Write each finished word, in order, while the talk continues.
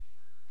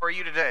are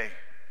you today?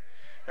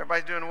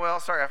 Everybody's doing well?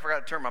 Sorry, I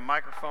forgot to turn my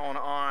microphone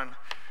on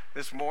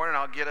this morning.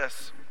 I'll get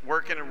us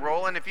working and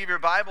rolling. If you have your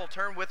Bible,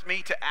 turn with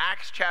me to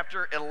Acts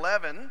chapter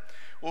 11.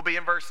 We'll be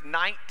in verse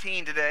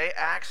 19 today.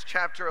 Acts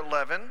chapter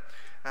 11.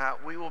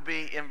 We will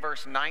be in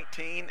verse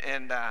 19,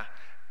 and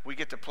we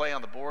get to play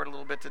on the board a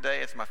little bit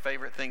today. It's my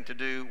favorite thing to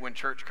do when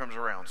church comes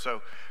around.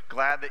 So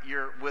glad that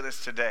you're with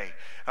us today.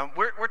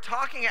 We're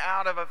talking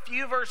out of a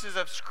few verses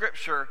of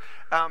Scripture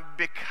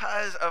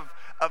because of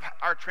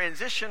our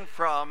transition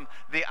from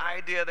the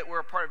idea that we're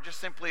a part of just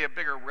simply a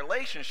bigger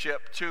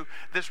relationship to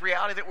this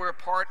reality that we're a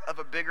part of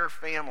a bigger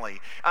family.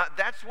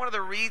 That's one of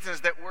the reasons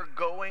that we're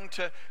going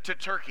to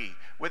Turkey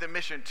with a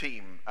mission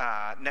team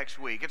next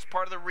week. It's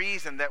part of the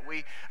reason that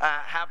we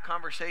have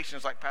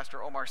conversations like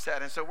Pastor Omar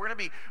said. And so we're going to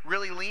be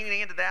really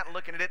leaning into that and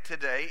looking at it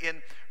today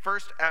in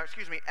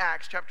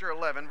Acts chapter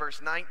 11,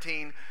 verse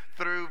 19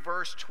 through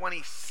verse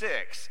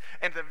 26.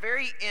 And at the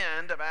very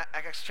end of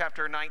Acts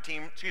chapter 11,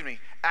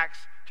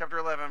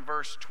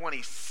 verse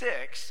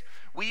 26,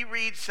 we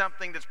read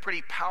something that's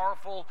pretty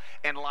powerful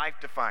and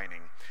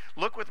life-defining.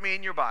 Look with me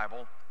in your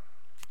Bible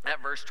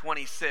at verse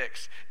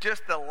 26.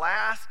 Just the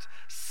last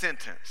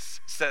sentence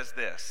says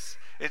this.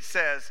 It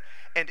says,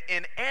 "And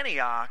in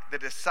Antioch the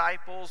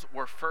disciples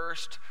were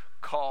first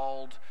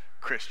called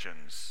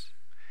Christians."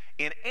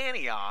 In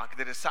Antioch,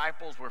 the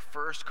disciples were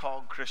first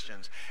called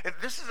Christians.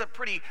 This is a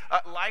pretty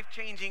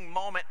life-changing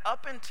moment.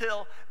 Up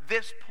until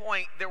this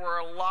point, there were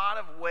a lot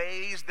of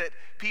ways that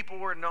people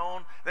were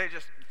known. They're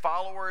just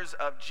followers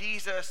of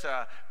Jesus,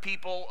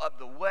 people of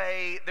the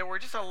way. There were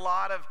just a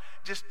lot of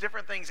just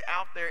different things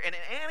out there. And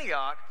in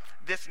Antioch,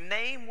 this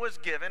name was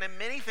given, and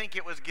many think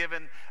it was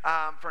given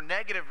for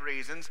negative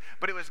reasons,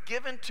 but it was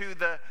given to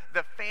the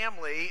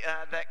family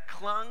that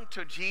clung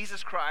to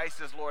Jesus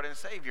Christ as Lord and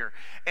Savior.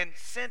 And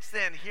since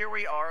then, here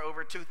we are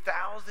over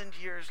 2,000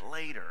 years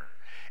later,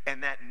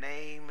 and that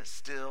name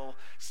still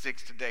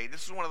sticks today.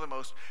 This is one of the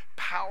most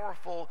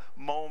powerful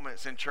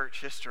moments in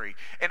church history.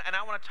 And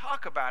I want to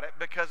talk about it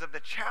because of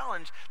the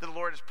challenge that the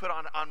Lord has put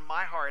on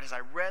my heart as I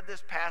read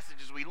this passage,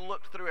 as we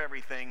looked through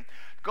everything.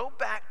 Go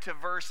back to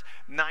verse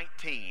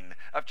 19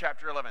 of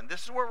chapter 11.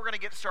 This is where we're going to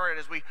get started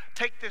as we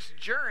take this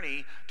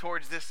journey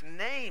towards this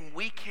name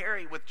we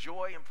carry with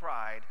joy and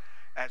pride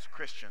as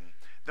Christian.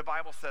 The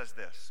Bible says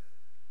this: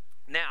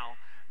 "Now,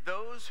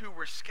 those who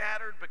were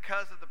scattered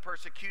because of the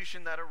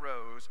persecution that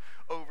arose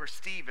over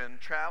Stephen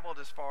traveled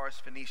as far as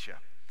Phoenicia,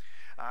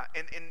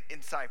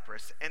 in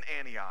Cyprus and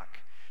Antioch,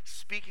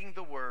 speaking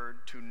the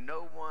word to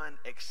no one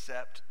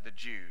except the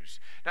Jews."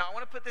 Now, I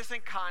want to put this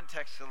in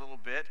context a little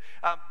bit.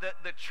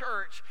 The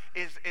church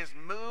is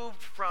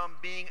moved from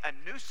being a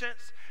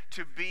nuisance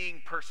to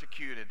being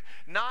persecuted.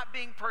 Not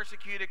being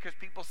persecuted because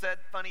people said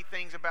funny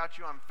things about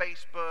you on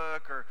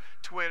Facebook or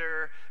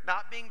Twitter.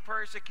 Not being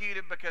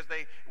persecuted because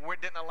they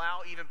didn't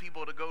allow even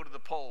people to go to the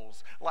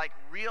polls. Like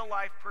real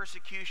life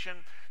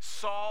persecution.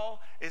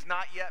 Saul has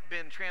not yet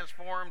been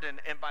transformed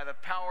and by the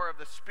power of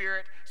the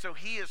Spirit, so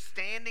he is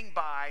standing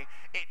by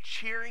it,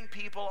 cheering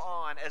people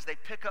on as they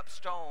pick up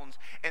stones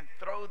and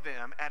throw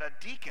them at a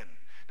deacon.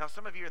 Now,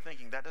 some of you are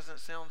thinking, that doesn't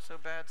sound so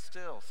bad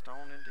still,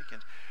 stone and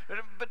deacons.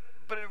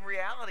 But in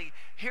reality,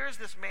 here's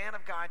this man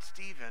of God,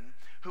 Stephen,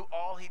 who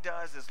all he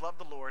does is love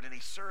the Lord, and he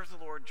serves the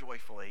Lord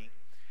joyfully.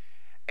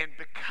 And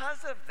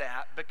because of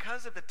that,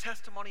 because of the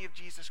testimony of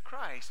Jesus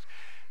Christ,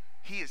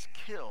 he is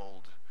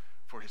killed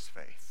for his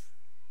faith.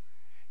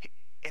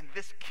 And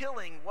this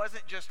killing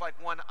wasn't just like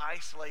one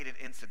isolated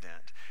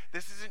incident.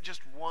 This isn't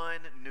just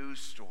one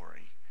news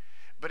story.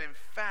 But in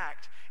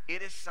fact,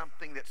 it is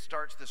something that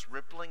starts this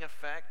rippling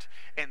effect,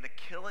 and the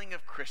killing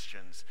of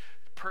Christians,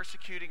 the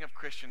persecuting of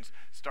Christians,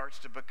 starts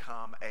to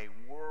become a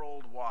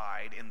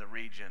worldwide, in the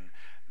region,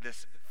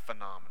 this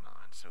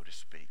phenomenon, so to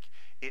speak.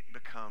 It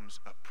becomes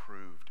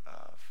approved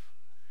of.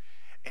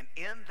 And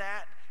in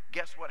that,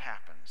 guess what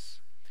happens?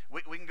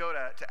 We can go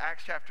to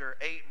Acts chapter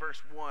 8,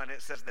 verse 1.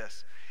 It says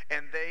this: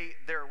 "And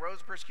there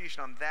arose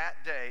persecution on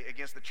that day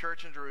against the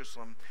church in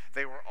Jerusalem.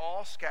 They were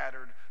all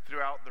scattered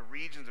throughout the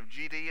regions of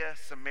Judea,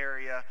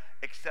 Samaria,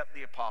 except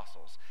the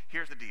apostles."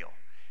 Here's the deal.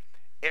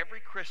 Every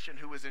Christian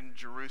who was in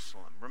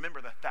Jerusalem,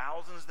 remember the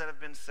thousands that have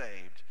been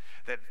saved,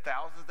 that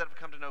thousands that have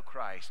come to know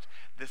Christ,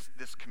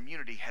 this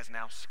community has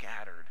now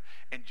scattered.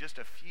 And just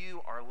a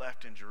few are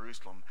left in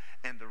Jerusalem,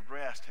 and the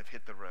rest have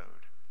hit the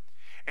road.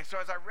 And so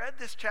as I read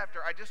this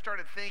chapter, I just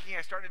started thinking,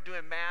 I started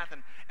doing math,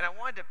 and I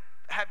wanted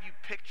to have you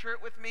picture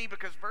it with me,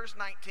 because verse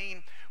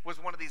 19 was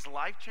one of these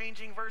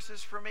life-changing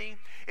verses for me.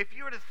 If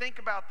you were to think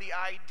about the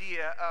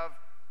idea of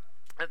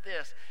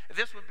this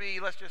would be,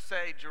 let's just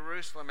say,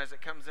 Jerusalem as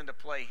it comes into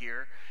play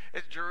here.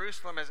 It's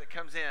Jerusalem as it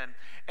comes in.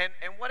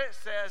 And what it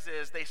says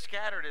is they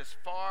scattered as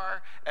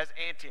far as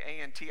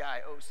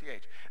Antioch,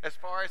 as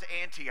far as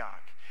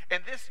Antioch.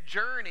 And this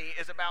journey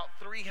is about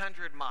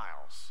 300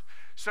 miles.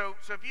 So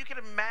if you can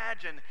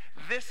imagine,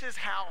 this is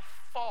how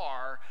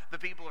far the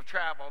people have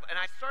traveled. And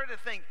I started to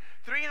think,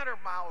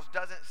 300 miles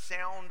doesn't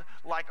sound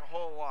like a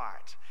whole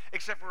lot.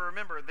 Except for,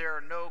 remember, there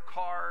are no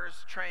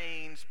cars,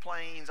 trains,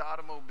 planes,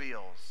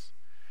 automobiles.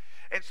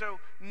 And so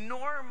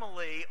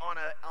normally on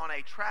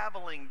a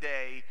traveling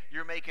day,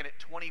 you're making it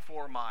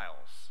 24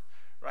 miles,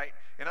 right?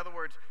 In other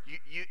words,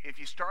 if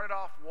you started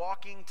off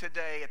walking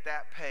today at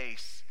that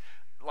pace,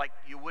 like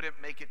you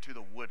wouldn't make it to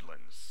the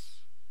Woodlands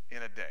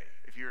in a day,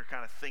 if you were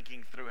kind of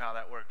thinking through how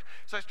that worked.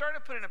 So I started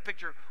to put in a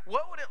picture,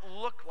 what would it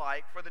look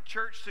like for the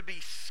church to be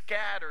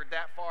scattered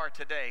that far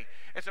today?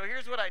 And so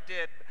here's what I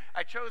did.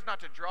 I chose not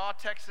to draw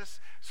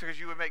Texas because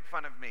you would make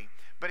fun of me.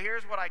 But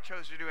here's what I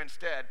chose to do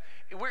instead.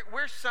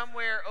 We're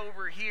somewhere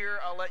over here.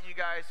 I'll let you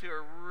guys who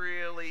are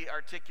really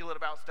articulate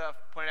about stuff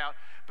point out.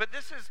 But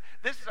this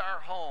is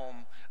our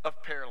home of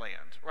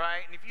Pearland,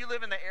 right? And if you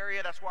live in the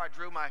area, that's why I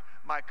drew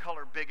my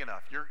color big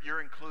enough.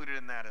 You're included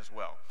in that as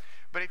well.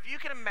 But if you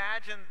can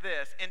imagine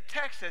this, in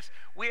Texas,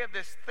 we have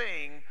this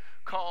thing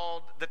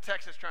called the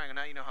Texas Triangle.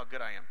 Now you know how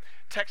good I am.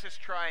 Texas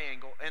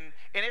Triangle. And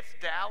it's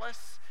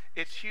Dallas,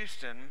 it's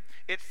Houston,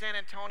 it's San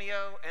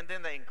Antonio, and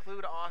then they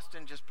include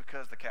Austin just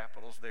because the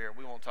capital's there.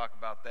 We won't talk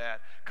about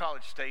that.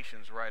 College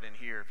Station's right in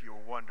here if you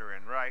were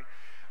wondering, right?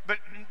 But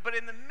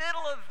in the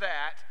middle of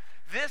that,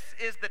 this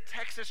is the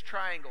Texas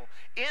Triangle.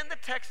 In the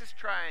Texas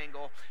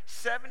Triangle,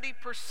 70%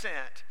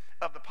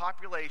 of the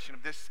population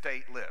of this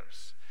state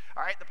lives.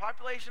 All right, the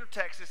population of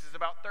Texas is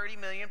about 30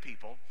 million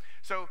people.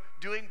 So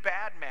doing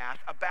bad math,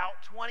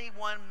 about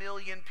 21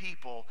 million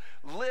people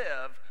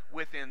live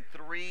within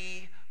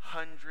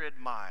 300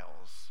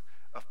 miles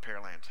of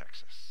Pearland,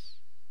 Texas.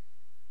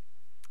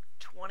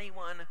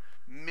 21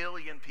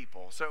 million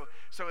people. So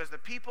as the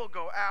people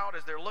go out,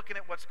 as they're looking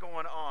at what's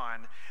going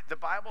on, the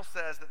Bible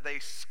says that they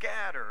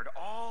scattered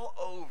all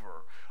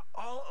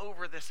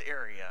over this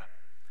area.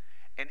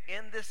 And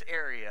in this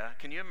area,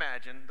 can you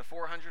imagine the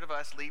 400 of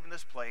us leaving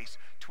this place,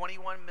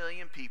 21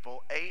 million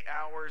people, 8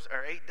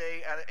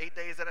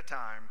 days at a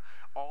time,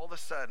 all of a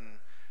sudden,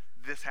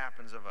 this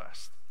happens of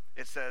us.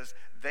 It says,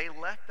 they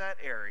left that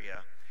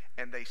area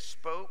and they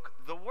spoke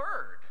the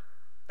word.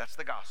 That's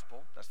the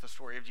gospel. That's the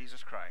story of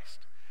Jesus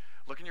Christ.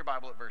 Look in your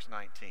Bible at verse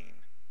 19.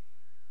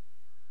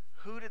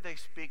 Who did they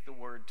speak the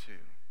word to?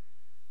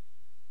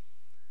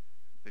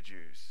 The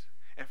Jews.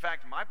 In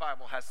fact, my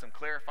Bible has some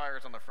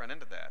clarifiers on the front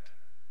end of that.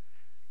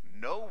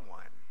 No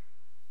one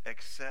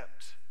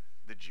except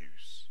the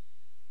Jews.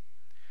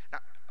 Now,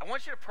 I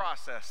want you to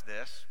process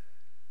this.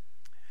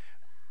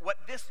 What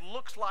this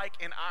looks like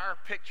in our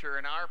picture,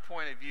 in our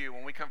point of view,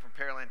 when we come from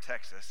Pearland,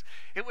 Texas,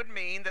 it would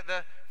mean that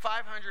the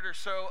 500 or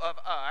so of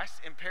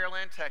us in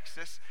Pearland,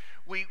 Texas,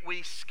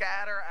 we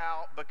scatter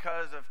out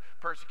because of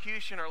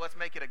persecution, or let's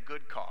make it a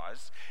good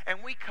cause, and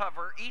we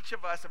cover, each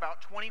of us,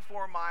 about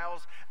 24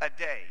 miles a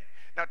day.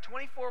 Now,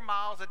 24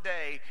 miles a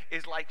day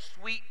is like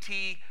sweet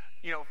tea,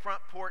 front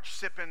porch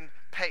sipping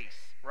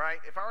pace, right?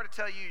 If I were to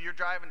tell you you're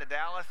driving to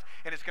Dallas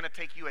and it's going to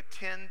take you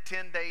 10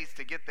 days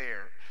to get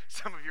there,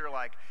 some of you are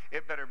like,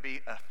 it better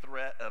be a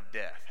threat of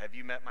death. Have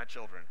you met my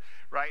children?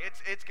 Right?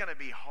 It's going to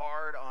be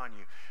hard on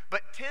you.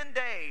 But 10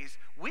 days,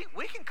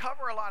 we can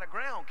cover a lot of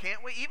ground,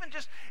 can't we? Even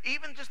just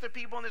the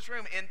people in this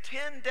room, in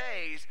 10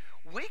 days,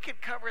 we could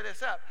cover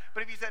this up.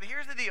 But if you said,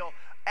 here's the deal,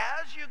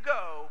 as you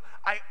go,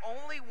 I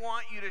only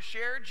want you to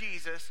share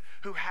Jesus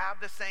who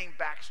have the same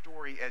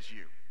backstory as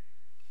you.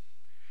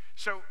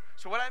 So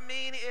what I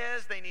mean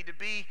is they need to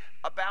be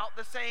about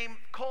the same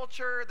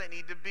culture. They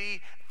need to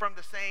be from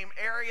the same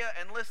area.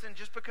 And listen,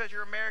 just because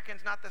you're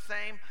American's not the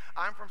same.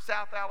 I'm from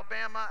South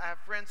Alabama. I have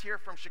friends here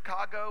from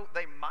Chicago.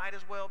 They might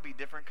as well be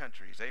different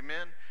countries.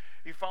 Amen?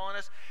 You following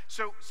us?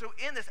 So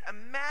in this,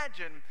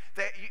 imagine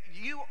that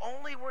you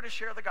only were to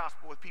share the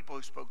gospel with people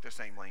who spoke the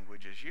same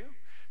language as you,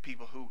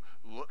 people who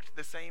looked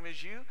the same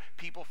as you,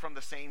 people from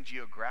the same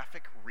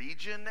geographic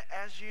region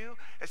as you,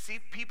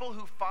 people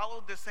who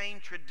followed the same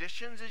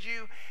traditions as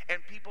you,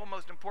 and people,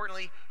 most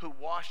importantly, who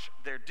wash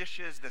their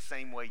dishes the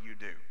same way you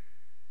do.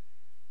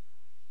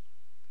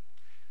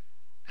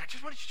 I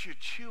just want you to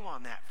chew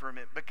on that for a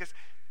minute, because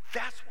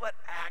that's what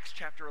Acts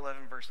chapter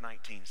 11, verse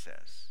 19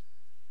 says.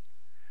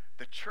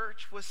 The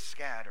church was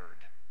scattered.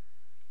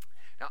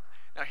 Now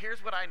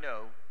here's what I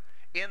know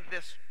in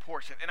this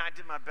portion, and I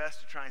did my best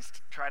to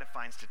try to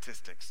find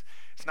statistics.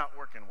 It's not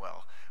working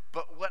well.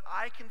 But what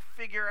I can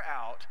figure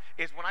out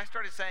is when I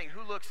started saying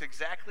who looks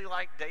exactly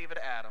like David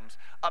Adams,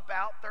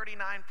 about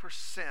 39%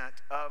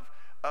 of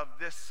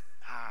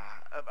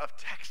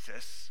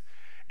Texas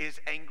is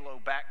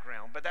Anglo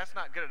background. But that's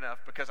not good enough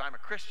because I'm a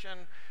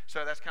Christian,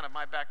 so that's kind of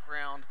my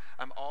background.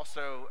 I'm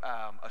also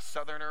a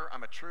Southerner.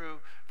 I'm a true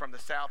from the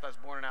South. I was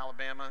born in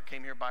Alabama,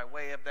 came here by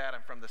way of that.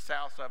 I'm from the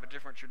South, so I have a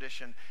different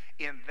tradition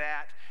in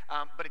that.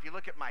 But if you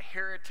look at my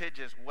heritage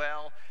as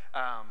well,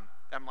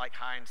 I'm like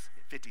Heinz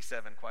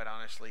 57, quite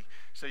honestly.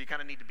 So you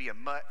kind of need to be a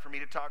mutt for me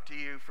to talk to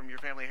you from your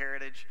family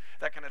heritage,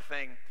 that kind of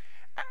thing.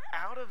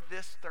 Out of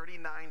this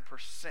 39%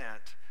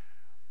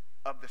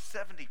 of the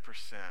 70%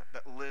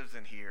 that lives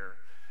in here,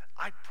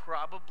 I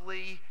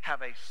probably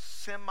have a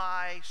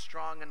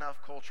semi-strong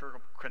enough cultural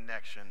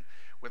connection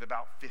with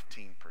about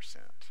 15%.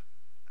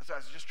 So I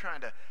was just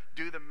trying to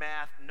do the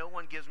math. No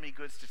one gives me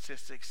good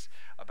statistics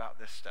about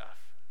this stuff.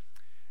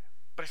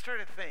 But I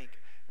started to think,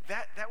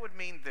 that would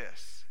mean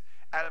this.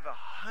 Out of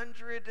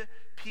 100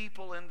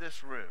 people in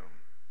this room,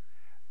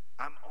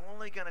 I'm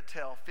only going to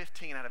tell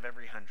 15 out of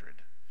every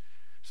 100.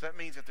 So that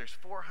means if there's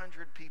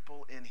 400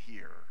 people in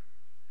here,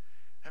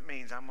 that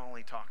means I'm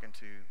only talking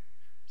to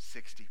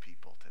 60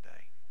 people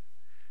today.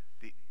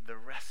 The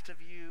rest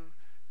of you,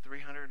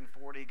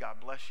 340, God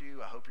bless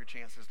you. I hope your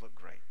chances look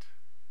great.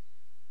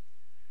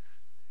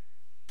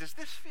 Does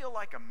this feel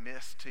like a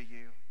miss to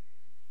you?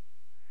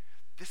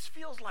 This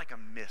feels like a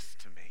miss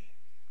to me.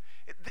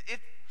 It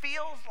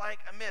feels like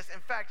a miss.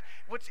 In fact,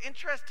 what's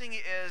interesting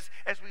is,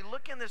 as we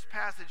look in this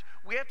passage,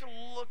 we have to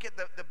look at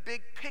the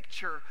big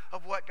picture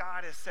of what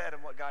God has said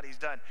and what God has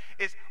done.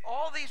 Is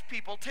all these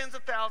people, tens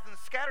of thousands,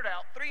 scattered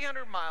out,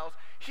 300 miles,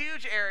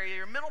 huge area,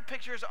 your mental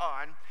picture's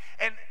on,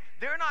 and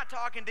they're not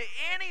talking to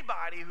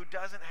anybody who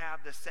doesn't have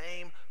the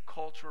same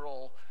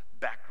cultural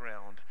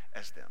background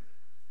as them.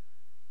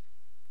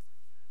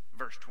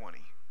 Verse 20,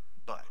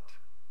 but,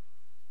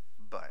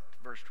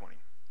 verse 20.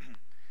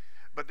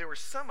 But there were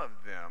some of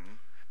them,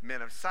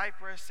 men of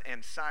Cyprus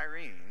and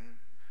Cyrene,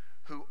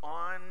 who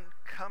on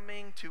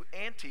coming to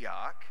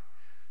Antioch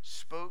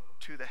spoke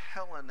to the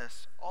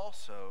Hellenists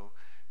also,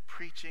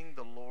 preaching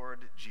the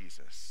Lord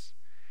Jesus.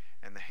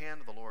 And the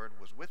hand of the Lord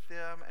was with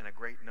them, and a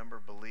great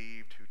number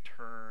believed who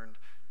turned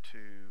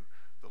to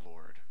the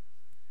Lord.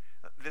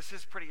 This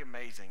is pretty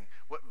amazing.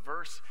 What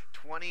verse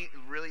 20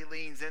 really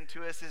leans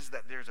into us is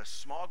that there's a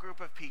small group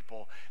of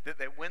people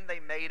that when they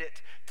made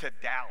it to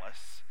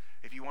Dallas,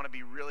 if you want to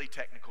be really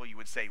technical, you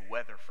would say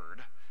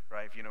Weatherford,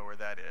 right? If you know where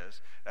that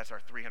is. That's our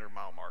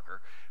 300-mile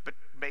marker. But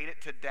made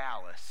it to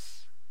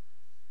Dallas.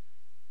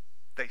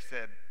 They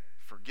said,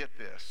 forget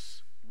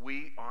this.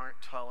 We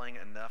aren't telling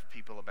enough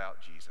people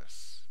about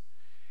Jesus.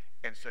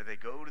 And so they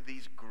go to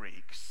these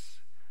Greeks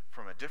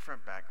from a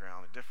different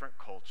background, a different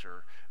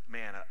culture,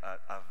 man,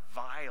 a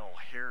vile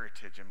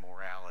heritage and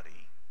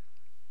morality.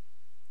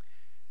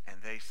 And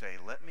they say,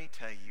 let me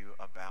tell you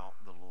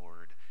about the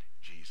Lord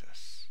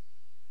Jesus.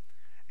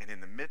 And in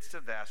the midst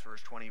of that,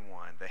 verse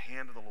 21, the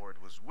hand of the Lord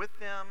was with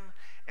them,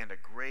 and a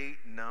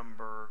great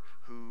number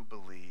who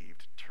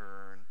believed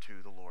turned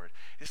to the Lord.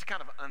 It's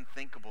kind of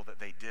unthinkable that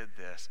they did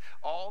this.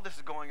 All this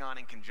is going on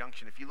in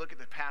conjunction. If you look at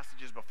the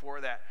passages before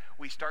that,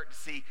 we start to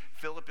see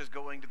Philip is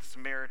going to the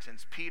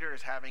Samaritans. Peter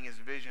is having his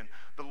vision.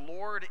 The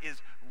Lord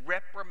is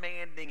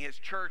reprimanding his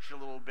church a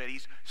little bit.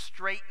 He's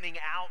straightening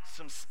out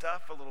some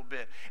stuff a little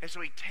bit. And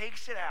so he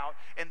takes it out,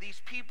 and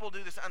these people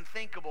do this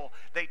unthinkable.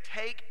 They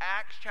take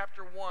Acts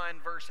chapter 1,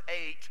 verse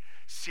 8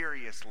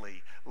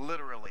 seriously,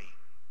 literally.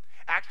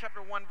 Acts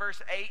chapter 1,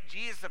 verse 8,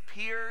 Jesus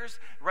appears,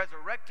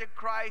 resurrected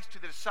Christ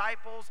to the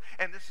disciples,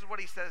 and this is what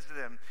he says to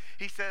them.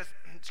 He says,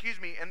 I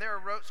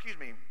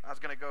was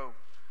going to go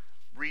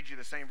read you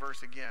the same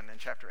verse again in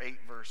chapter 8,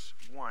 verse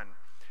 1.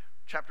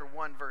 Chapter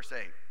 1, verse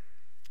 8.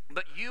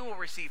 But you will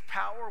receive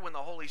power when the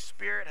Holy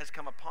Spirit has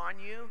come upon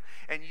you,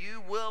 and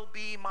you will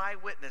be my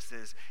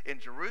witnesses in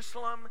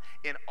Jerusalem,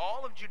 in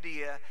all of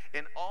Judea,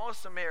 in all of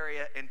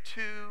Samaria, and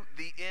to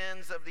the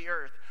ends of the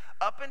earth.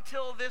 Up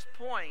until this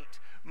point,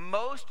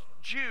 most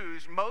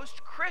Jews,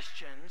 most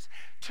Christians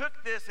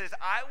took this as,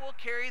 I will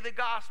carry the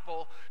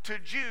gospel to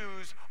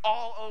Jews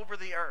all over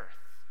the earth.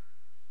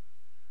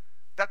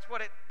 That's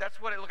what it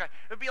looked like.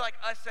 It would be like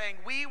us saying,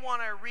 we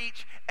want to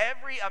reach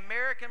every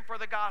American for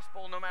the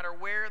gospel no matter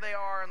where they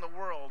are in the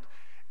world.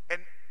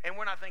 And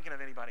we're not thinking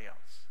of anybody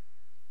else.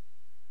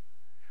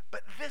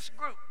 But this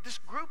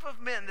group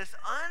of men, this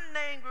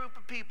unnamed group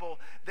of people,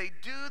 they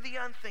do the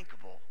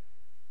unthinkable.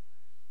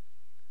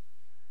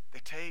 They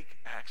take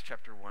Acts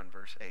chapter 1,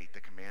 verse 8, the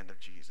command of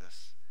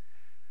Jesus,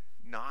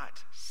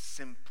 not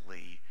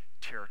simply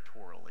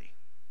territorially,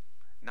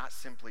 not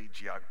simply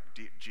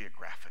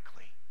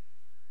geographically.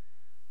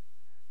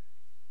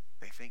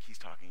 They think he's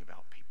talking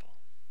about people.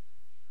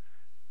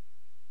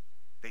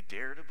 They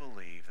dare to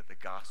believe that the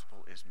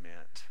gospel is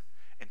meant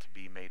and to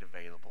be made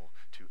available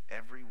to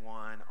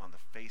everyone on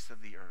the face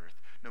of the earth,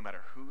 no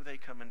matter who they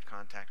come in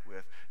contact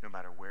with, no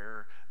matter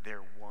where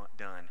they're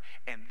done.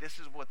 And this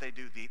is what they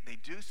do. They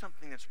do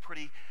something that's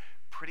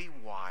pretty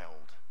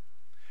wild.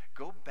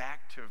 Go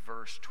back to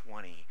verse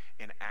 20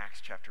 in Acts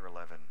chapter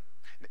 11.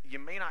 You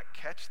may not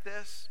catch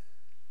this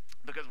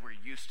because we're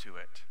used to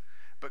it.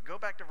 But go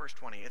back to verse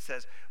 20. It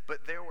says,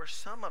 but there were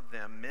some of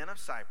them, men of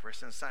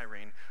Cyprus and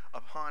Cyrene,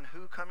 upon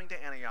who coming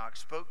to Antioch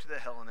spoke to the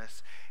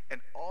Hellenists,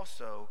 and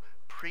also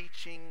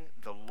preaching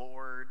the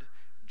Lord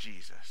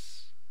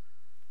Jesus.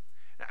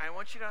 Now, I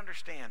want you to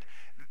understand,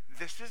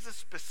 this is a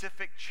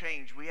specific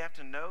change we have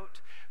to note,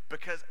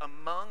 because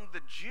among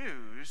the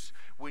Jews,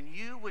 when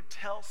you would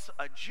tell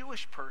a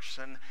Jewish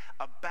person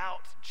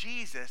about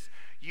Jesus,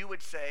 you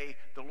would say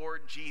the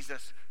Lord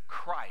Jesus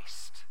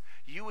Christ.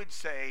 You would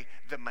say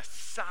the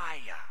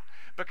Messiah.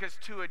 Because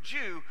to a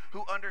Jew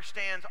who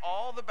understands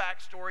all the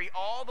backstory,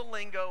 all the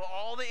lingo,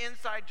 all the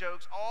inside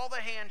jokes, all the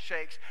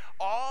handshakes,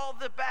 all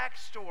the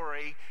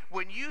backstory,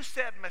 when you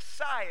said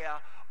Messiah,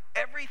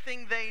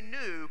 everything they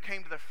knew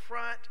came to the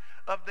front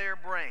of their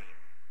brain.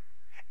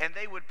 And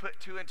they would put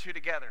two and two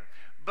together.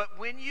 But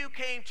when you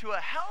came to a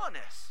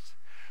Hellenist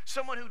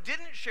Someone who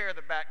didn't share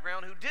the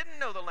background, who didn't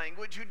know the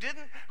language,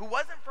 who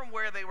wasn't from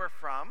where they were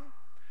from,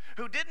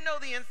 who didn't know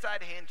the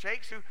inside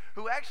handshakes,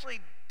 who actually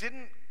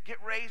didn't get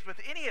raised with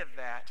any of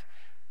that.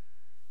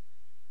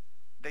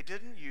 They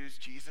didn't use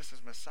Jesus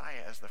as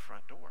Messiah as the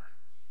front door.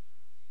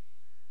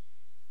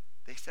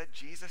 They said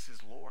Jesus is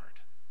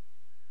Lord.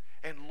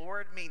 And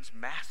Lord means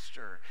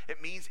master.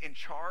 It means in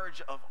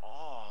charge of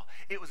all.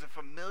 It was a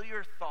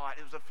familiar thought.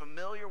 It was a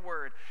familiar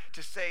word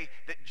to say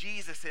that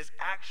Jesus is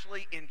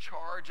actually in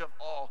charge of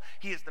all.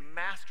 He is the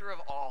master of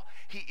all.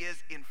 He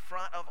is in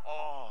front of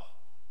all.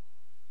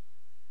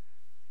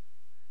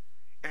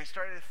 And I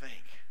started to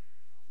think,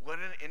 what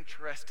an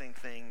interesting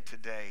thing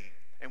today.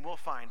 And we'll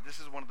find this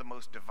is one of the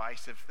most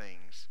divisive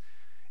things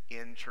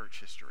in church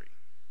history.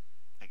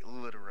 Like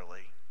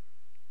literally.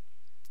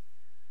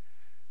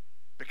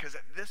 Because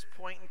at this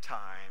point in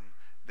time,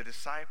 the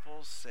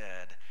disciples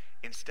said,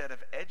 instead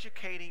of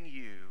educating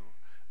you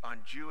on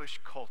Jewish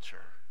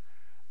culture,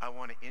 I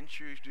want to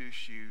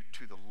introduce you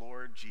to the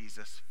Lord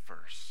Jesus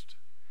first.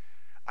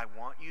 I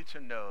want you to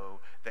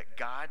know that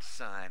God's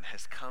Son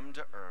has come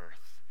to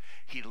earth.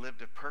 He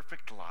lived a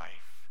perfect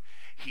life.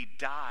 He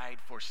died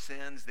for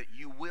sins that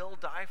you will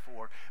die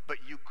for, but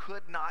you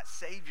could not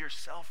save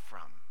yourself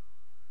from.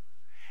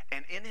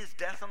 And in his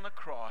death on the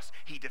cross,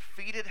 he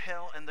defeated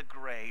hell and the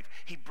grave.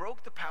 He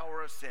broke the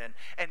power of sin.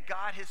 And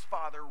God, his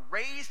Father,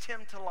 raised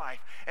him to life.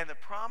 And the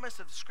promise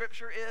of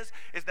Scripture is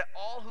that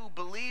all who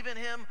believe in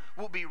him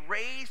will be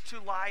raised to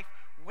life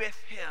with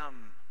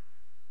him.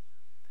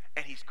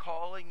 And he's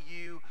calling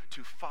you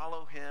to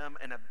follow him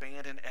and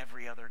abandon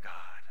every other god.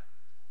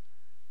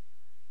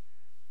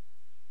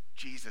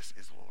 Jesus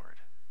is Lord.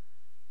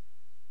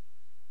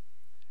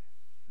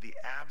 The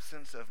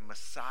absence of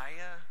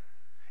Messiah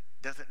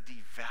doesn't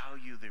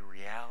devalue the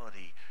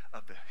reality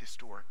of the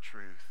historic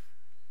truth.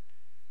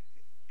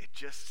 It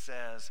just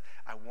says,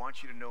 I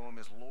want you to know him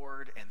as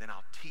Lord, and then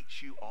I'll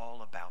teach you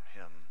all about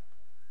him.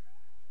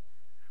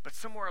 But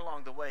somewhere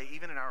along the way,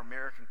 even in our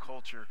American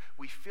culture,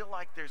 we feel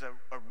like there's a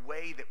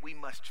way that we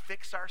must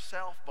fix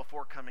ourselves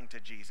before coming to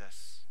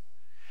Jesus.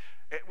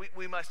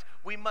 We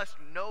must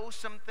know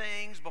some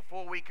things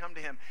before we come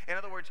to him. In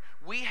other words,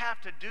 we have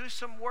to do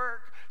some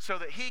work so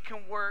that he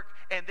can work,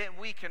 and then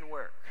we can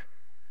work.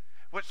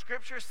 What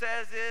Scripture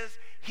says is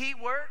he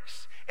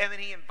works, and then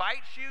he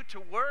invites you to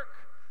work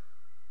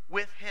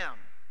with him.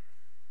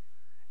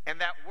 And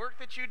that work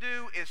that you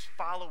do is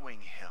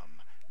following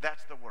him.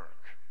 That's the work.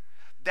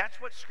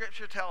 That's what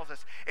Scripture tells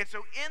us. And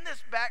so in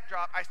this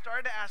backdrop, I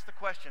started to ask the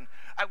question,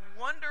 I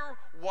wonder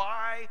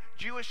why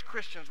Jewish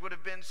Christians would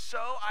have been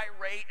so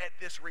irate at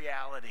this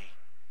reality.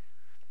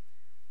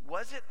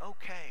 Was it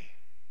okay?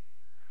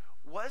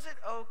 Was it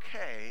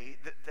okay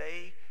that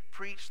they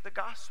preached the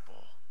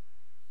gospel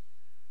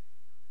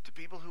to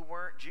people who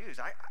weren't Jews?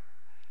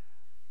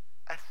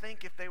 I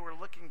think if they were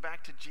looking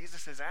back to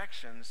Jesus'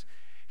 actions,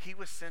 he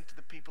was sent to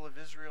the people of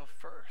Israel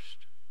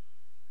first.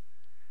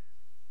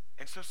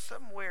 And so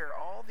somewhere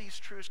all these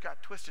truths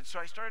got twisted. So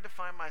I started to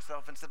find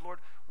myself and said, Lord,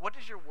 what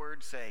does your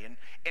word say?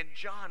 And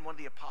John, one of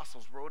the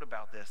apostles, wrote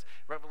about this.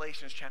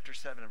 Revelations chapter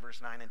 7 and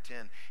verse 9 and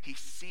 10. He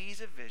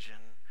sees a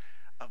vision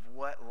of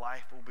what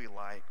life will be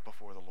like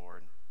before the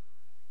Lord.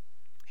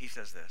 He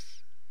says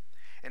this.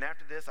 And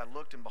after this I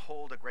looked, and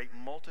behold, a great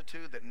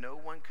multitude that no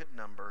one could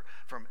number,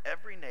 from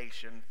every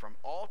nation, from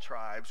all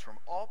tribes, from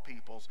all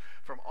peoples,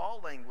 from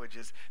all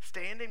languages,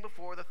 standing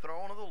before the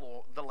throne of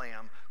the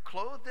Lamb,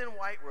 clothed in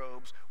white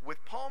robes,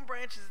 with palm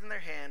branches in their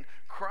hand,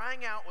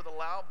 crying out with a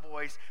loud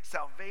voice,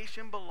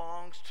 salvation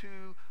belongs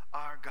to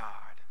our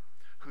God,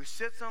 who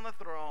sits on the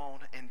throne,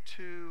 and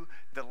to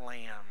the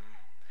Lamb.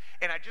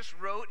 And I just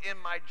wrote in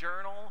my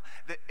journal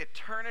that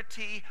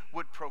eternity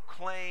would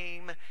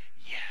proclaim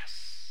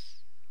yes.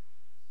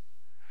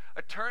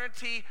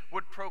 Eternity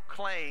would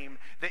proclaim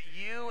that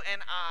you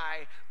and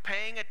I,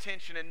 paying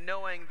attention and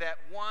knowing that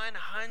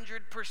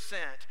 100%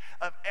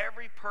 of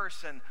every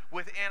person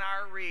within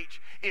our reach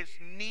is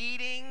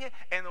needing,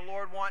 and the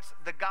Lord wants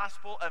the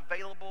gospel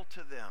available to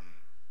them,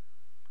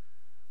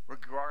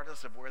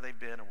 regardless of where they've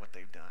been or what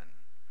they've done,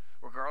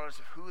 regardless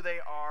of who they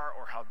are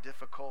or how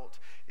difficult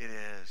it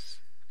is.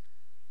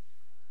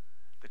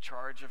 The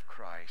charge of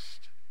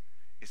Christ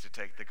is to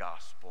take the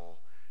gospel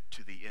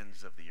to the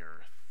ends of the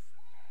earth,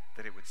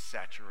 that it would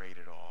saturate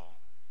it all.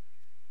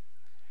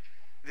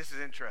 This is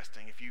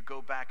interesting. If you go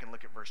back and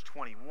look at verse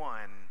 21,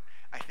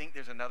 I think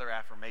there's another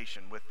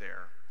affirmation with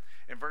there.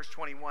 In verse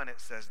 21, it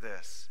says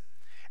this,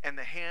 and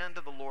the hand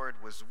of the Lord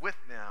was with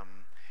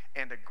them,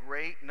 and a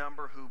great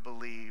number who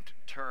believed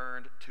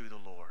turned to the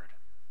Lord.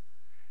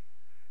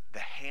 The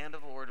hand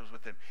of the Lord was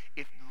with them.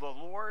 If the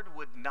Lord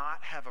would not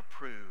have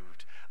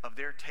approved of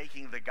their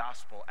taking the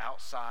gospel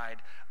outside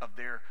of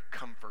their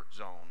comfort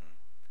zone,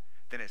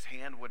 then his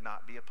hand would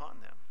not be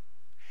upon them.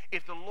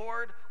 If the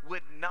Lord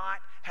would not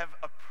have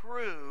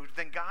approved,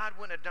 then God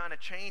wouldn't have done a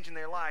change in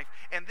their life.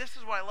 And this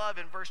is what I love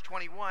in verse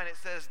 21. It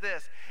says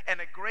this, and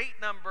a great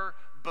number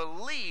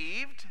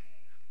believed,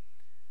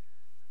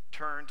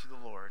 turned to the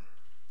Lord.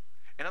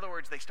 In other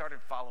words, they started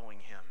following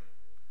him.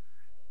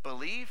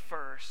 Believe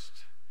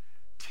first,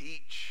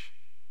 teach.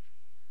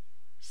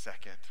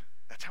 Second,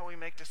 that's how we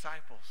make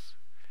disciples.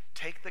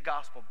 Take the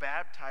gospel,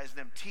 baptize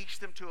them, teach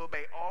them to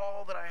obey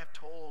all that I have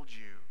told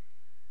you.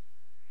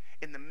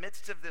 In the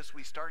midst of this,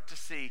 we start to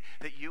see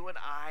that you and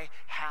I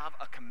have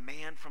a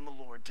command from the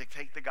Lord to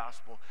take the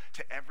gospel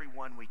to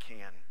everyone we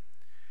can.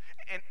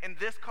 And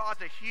this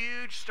caused a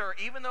huge stir.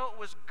 Even though it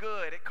was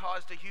good, it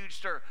caused a huge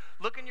stir.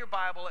 Look in your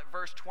Bible at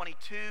verse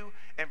 22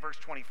 and verse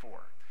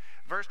 24.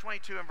 Verse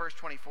 22 and verse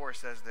 24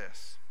 says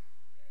this.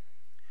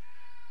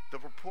 The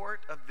report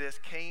of this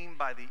came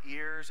by the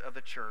ears of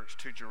the church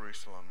to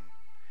Jerusalem,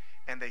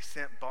 and they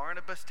sent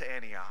Barnabas to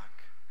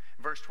Antioch.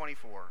 Verse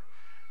 24.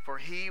 For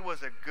he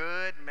was a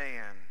good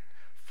man,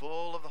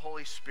 full of the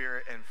Holy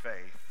Spirit and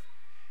faith,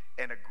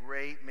 and a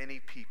great many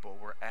people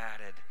were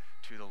added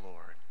to the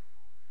Lord.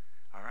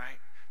 All right?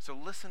 So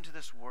listen to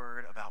this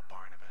word about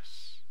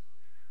Barnabas.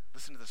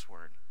 Listen to this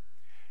word.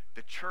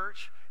 The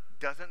church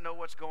doesn't know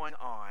what's going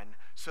on,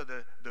 so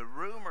the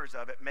rumors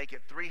of it make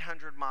it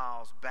 300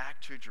 miles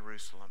back to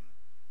Jerusalem.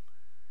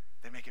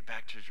 They make it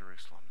back to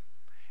Jerusalem.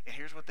 And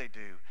here's what they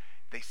do.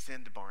 They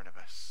send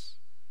Barnabas.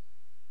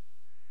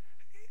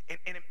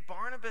 And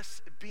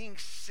Barnabas being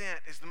sent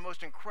is the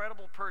most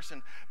incredible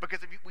person, because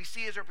if we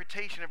see his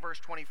reputation in verse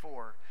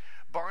 24.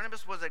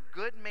 Barnabas was a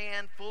good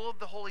man, full of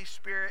the Holy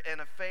Spirit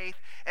and of faith,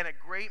 and a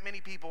great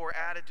many people were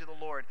added to the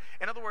Lord.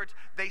 In other words,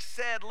 they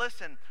said,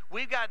 listen,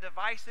 we've got a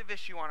divisive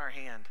issue on our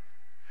hand.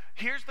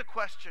 Here's the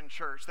question,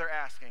 church, they're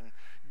asking.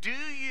 Do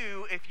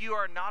you, if you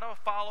are not a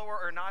follower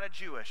or not a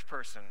Jewish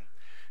person,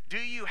 do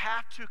you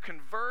have to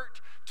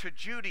convert to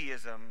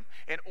Judaism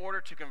in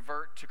order to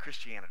convert to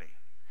Christianity?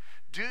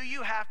 Do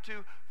you have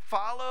to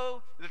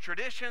follow the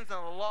traditions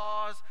and the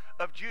laws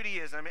of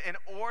Judaism in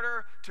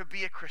order to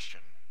be a Christian?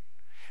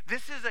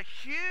 This is a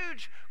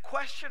huge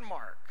question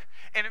mark.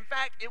 And in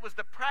fact, it was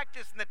the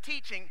practice and the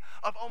teaching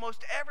of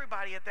almost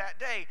everybody at that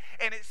day.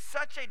 And it's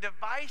such a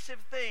divisive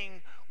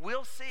thing,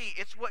 we'll see.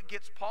 It's what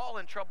gets Paul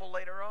in trouble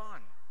later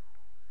on.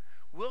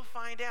 We'll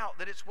find out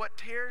that it's what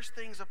tears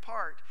things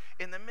apart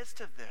in the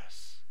midst of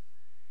this.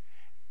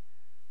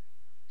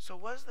 So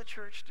what does the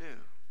church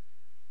do?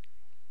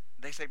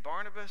 They say,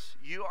 Barnabas,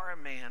 you are a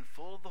man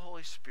full of the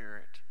Holy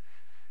Spirit,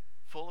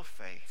 full of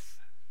faith.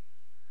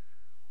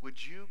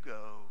 Would you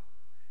go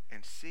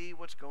and see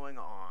what's going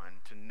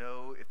on to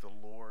know if the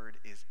Lord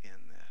is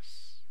in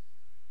this?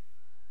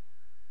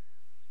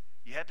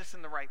 You had to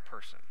send the right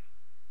person.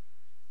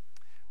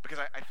 Because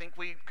I think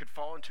we could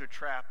fall into a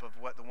trap of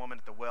what the woman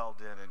at the well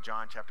did in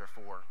John chapter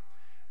 4.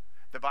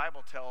 The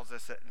Bible tells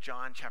us that in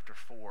John chapter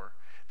 4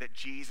 that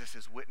Jesus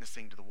is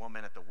witnessing to the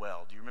woman at the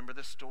well. Do you remember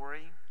this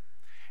story?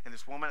 And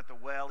this woman at the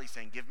well, he's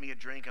saying, give me a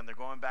drink, and they're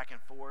going back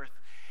and forth.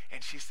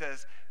 And she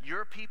says,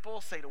 your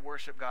people say to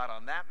worship God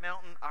on that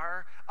mountain.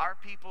 Our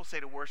people say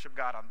to worship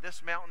God on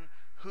this mountain.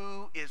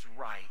 Who is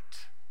right?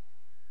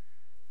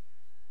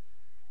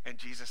 And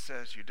Jesus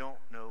says, you don't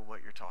know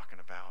what you're talking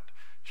about.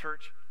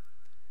 Church,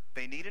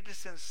 they needed to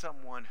send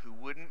someone who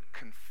wouldn't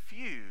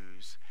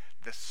confuse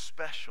the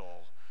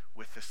special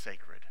with the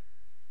sacred.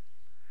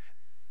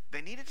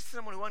 They needed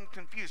someone who wasn't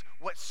confused.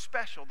 What's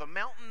special? The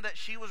mountain that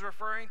she was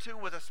referring to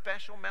was a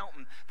special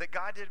mountain that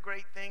God did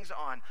great things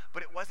on,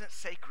 but it wasn't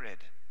sacred.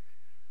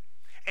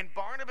 And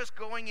Barnabas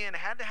going in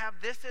had to have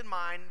this in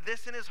mind,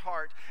 this in his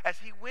heart, as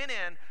he went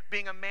in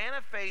being a man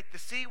of faith to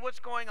see what's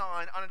going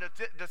on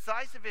a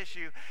decisive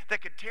issue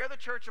that could tear the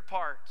church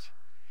apart.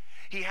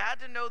 He had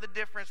to know the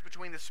difference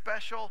between the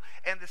special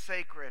and the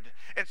sacred.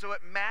 And so it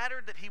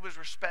mattered that he was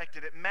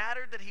respected. It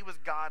mattered that he was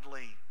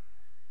godly.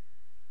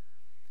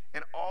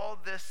 And all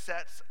this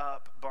sets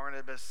up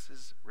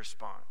Barnabas'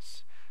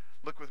 response.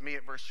 Look with me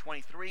at verse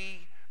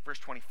 23, verse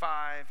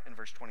 25, and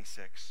verse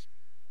 26.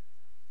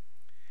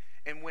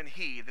 And when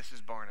he, this is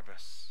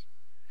Barnabas,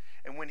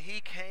 and when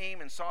he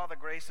came and saw the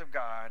grace of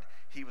God,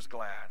 he was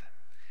glad.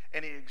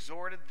 And he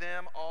exhorted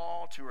them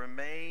all to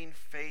remain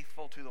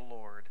faithful to the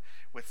Lord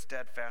with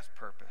steadfast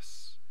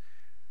purpose.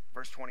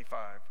 Verse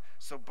 25.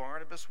 So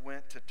Barnabas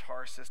went to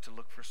Tarsus to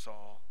look for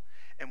Saul.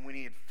 And when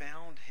he had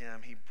found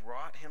him, he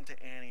brought him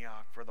to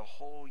Antioch for the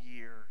whole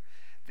year.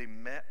 They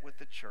met with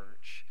the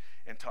church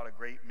and taught a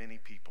great many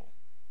people.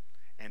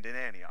 And in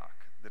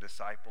Antioch, the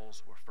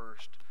disciples were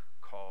first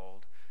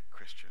called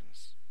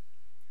Christians.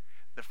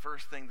 The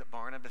first thing that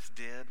Barnabas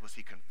did was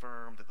he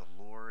confirmed that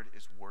the Lord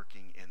is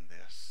working in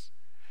this.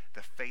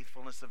 The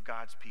faithfulness of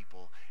God's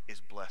people is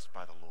blessed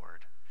by the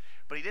Lord.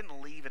 But he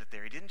didn't leave it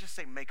there. He didn't just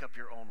say, make up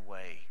your own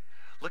way.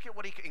 Look at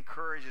what he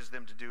encourages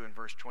them to do in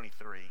verse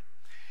 23.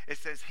 It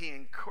says he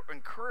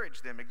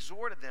encouraged them,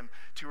 exhorted them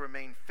to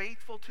remain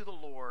faithful to the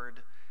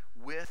Lord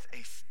with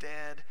a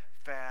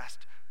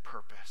steadfast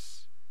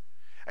purpose.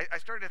 I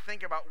started to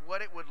think about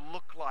what it would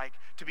look like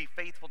to be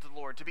faithful to the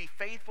Lord. To be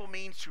faithful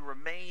means to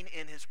remain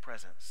in his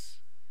presence.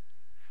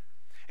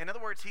 In other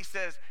words, he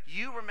says,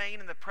 you remain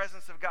in the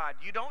presence of God.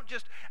 You don't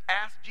just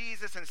ask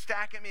Jesus and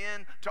stack him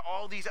in to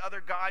all these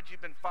other gods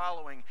you've been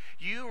following.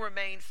 You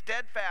remain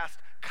steadfast,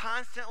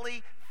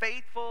 constantly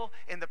faithful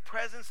in the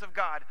presence of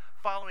God,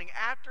 following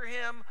after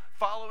him,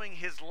 following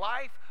his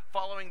life,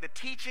 following the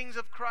teachings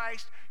of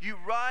Christ. You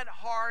run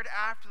hard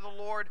after the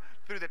Lord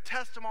through the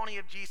testimony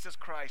of Jesus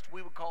Christ.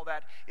 We would call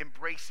that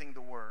embracing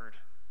the word.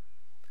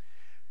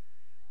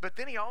 But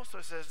then he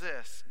also says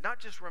this, not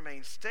just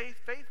remain stay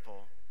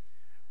faithful,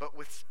 but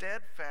with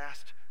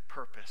steadfast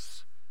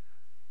purpose.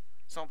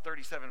 Psalm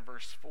 37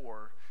 verse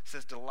 4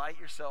 says, delight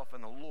yourself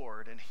in the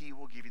Lord, and he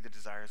will give you the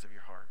desires of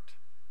your heart.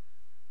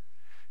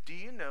 Do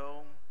you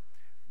know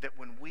that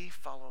when we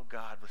follow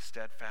God with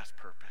steadfast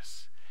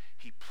purpose,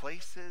 he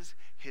places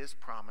his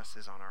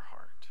promises on our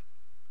heart?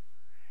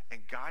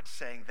 And God's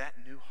saying, that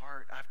new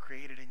heart I've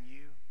created in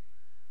you,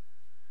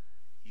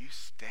 you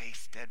stay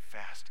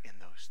steadfast in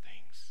those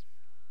things.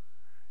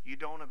 You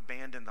don't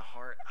abandon the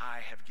heart I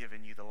have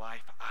given you, the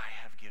life I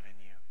have given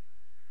you.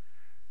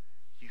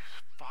 You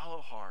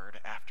follow hard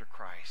after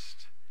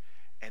Christ,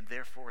 and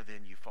therefore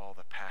then you follow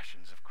the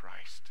passions of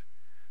Christ.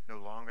 No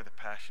longer the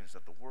passions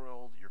of the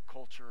world, your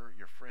culture,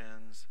 your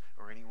friends,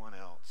 or anyone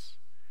else.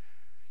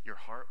 Your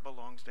heart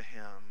belongs to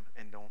him,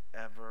 and don't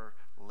ever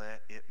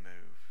let it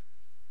move.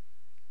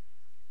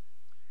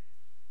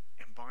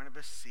 And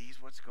Barnabas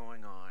sees what's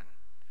going on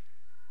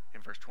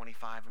in verse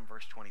 25 and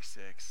verse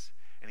 26,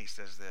 and he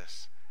says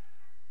this,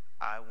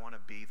 I want to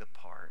be the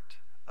part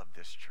of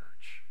this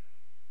church.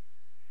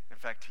 In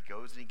fact, he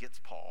goes and he gets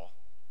Paul.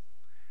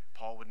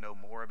 Paul would know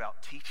more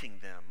about teaching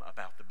them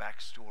about the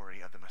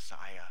backstory of the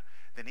Messiah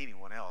than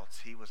anyone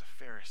else. He was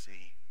a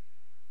Pharisee.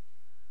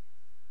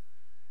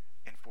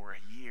 And for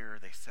a year,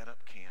 they set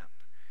up camp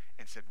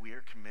and said, we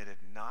are committed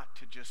not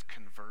to just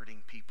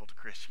converting people to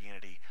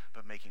Christianity,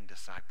 but making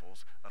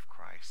disciples of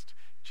Christ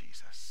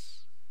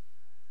Jesus.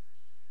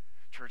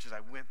 Church, as I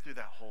went through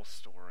that whole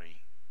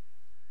story,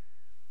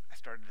 I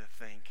started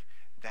to think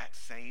that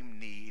same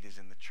need is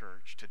in the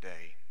church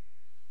today.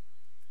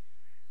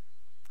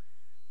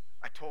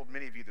 I told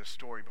many of you this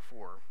story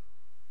before,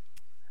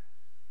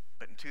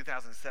 but in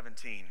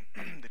 2017,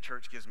 the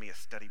church gives me a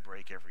study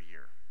break every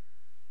year.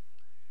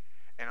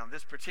 And on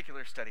this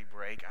particular study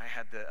break, I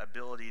had the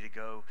ability to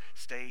go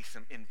stay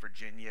in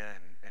Virginia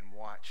and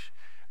watch,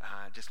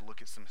 just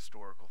look at some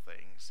historical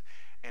things.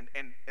 And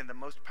the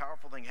most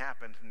powerful thing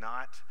happened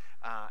not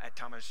at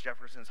Thomas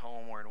Jefferson's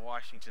home or in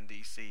Washington,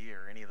 D.C.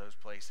 or any of those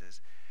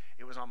places.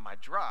 It was on my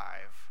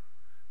drive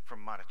from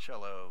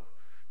Monticello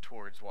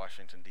towards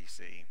Washington,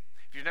 D.C.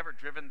 If you've never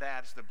driven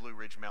that, it's the Blue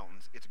Ridge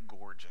Mountains. It's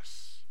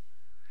gorgeous.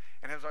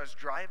 And as I was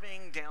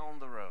driving down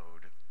the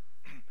road,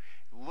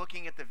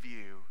 looking at the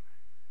view,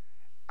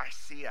 I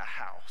see a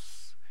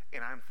house,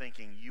 and I'm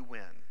thinking, you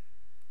win.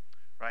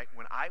 Right?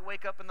 When I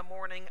wake up in the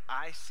morning,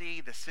 I see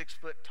the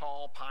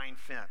 6-foot-tall pine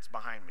fence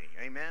behind me.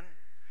 Amen?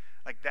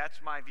 Like, that's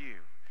my view.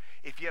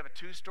 If you have a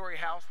 2-story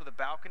house with a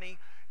balcony,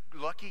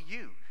 lucky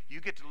you.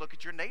 You get to look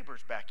at your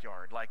neighbor's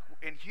backyard. Like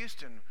in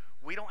Houston,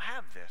 we don't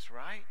have this,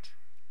 right?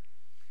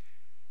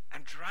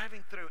 I'm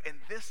driving through, and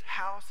this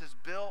house is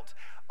built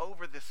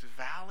over this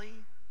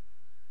valley,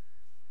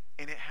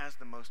 and it has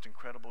the most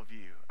incredible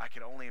view. I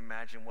could only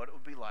imagine what it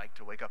would be like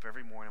to wake up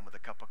every morning with a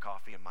cup of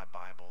coffee and my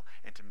Bible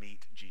and to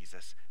meet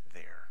Jesus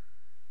there.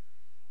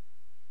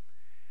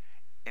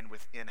 And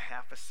within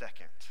half a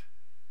second,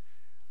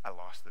 I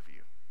lost the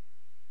view.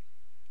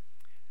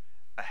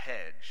 A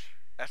hedge.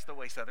 That's the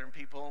way Southern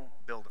people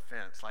build a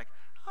fence. Like,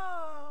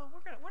 oh,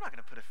 we're not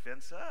going to put a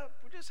fence up.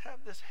 We'll just have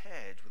this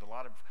hedge with a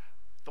lot of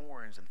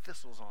thorns and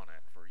thistles on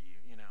it for you,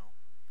 you know.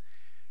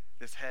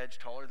 This hedge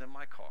taller than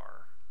my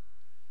car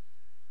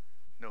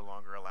no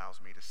longer allows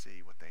me to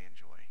see what they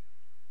enjoy.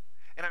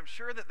 And I'm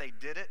sure that they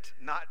did it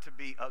not to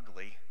be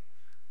ugly.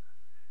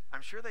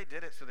 I'm sure they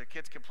did it so their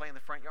kids could play in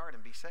the front yard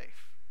and be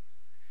safe.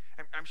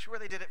 I'm sure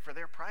they did it for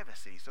their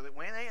privacy, so that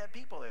when they had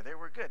people there, they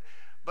were good.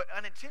 But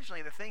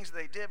unintentionally, the things that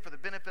they did for the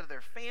benefit of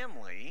their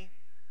family,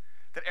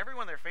 that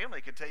everyone in their family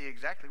could tell you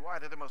exactly why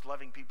they're the most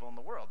loving people in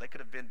the world. They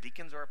could have been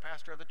deacons or a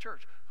pastor of the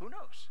church. Who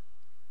knows?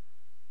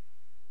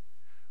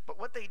 But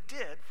what they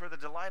did for the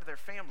delight of their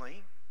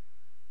family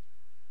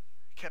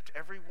kept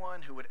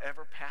everyone who would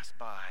ever pass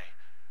by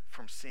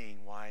from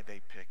seeing why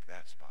they picked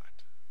that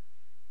spot.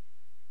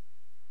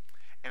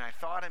 And I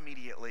thought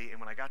immediately,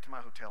 and when I got to my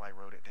hotel, I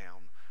wrote it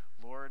down.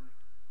 Lord,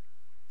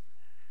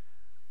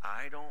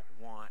 I don't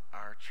want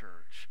our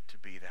church to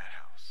be that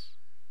house.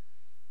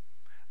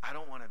 I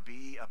don't want to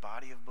be a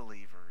body of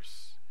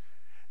believers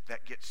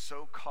that get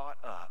so caught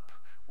up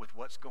with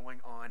what's going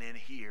on in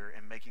here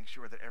and making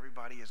sure that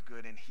everybody is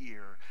good in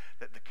here,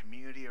 that the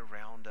community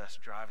around us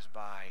drives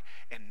by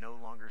and no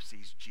longer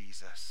sees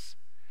Jesus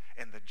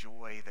and the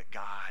joy that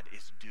God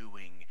is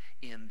doing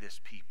in this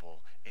people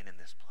and in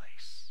this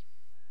place.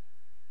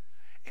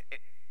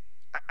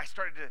 I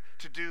started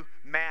to do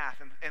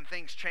math, and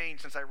things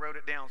changed since I wrote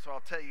it down, so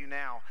I'll tell you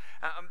now.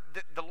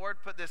 The Lord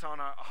put this on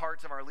our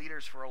hearts of our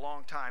leaders for a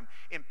long time.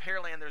 In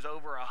Pearland, there's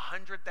over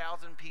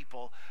 100,000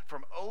 people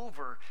from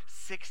over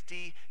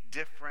 60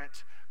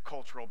 different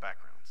cultural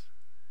backgrounds.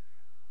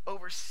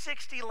 Over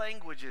 60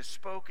 languages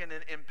spoken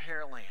in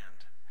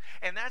Pearland.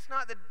 And that's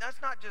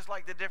not just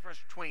like the difference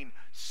between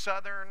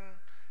Southern,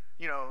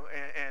 you know,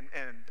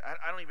 and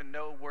I don't even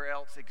know where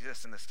else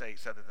exists in the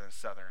States other than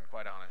Southern,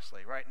 quite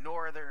honestly, right?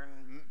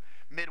 Northern,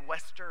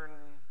 Midwestern,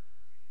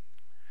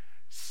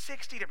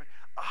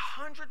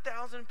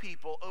 100,000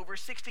 people over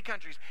 60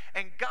 countries.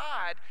 And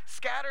God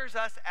scatters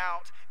us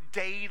out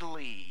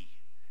daily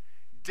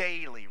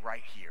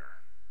right here.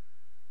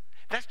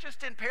 That's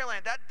just in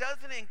Pearland. That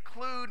doesn't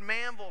include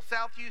Manville,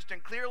 South Houston,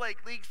 Clear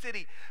Lake, League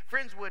City,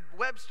 Friendswood,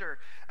 Webster,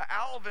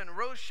 Alvin,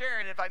 Rose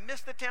Sharon. If I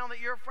missed the town that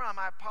you're from,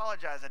 I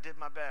apologize. I did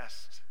my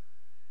best.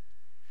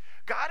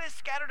 God has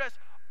scattered us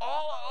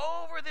all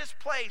over this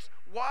place.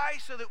 Why?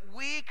 So that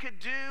we could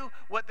do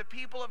what the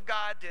people of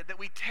God did. That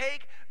we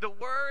take the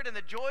word and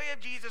the joy of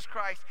Jesus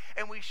Christ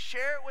and we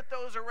share it with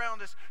those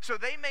around us so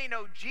they may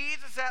know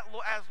Jesus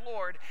as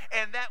Lord,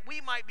 and that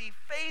we might be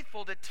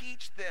faithful to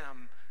teach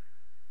them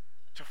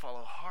to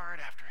follow hard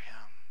after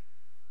him.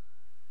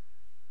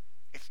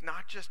 It's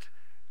not just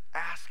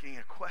asking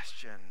a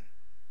question,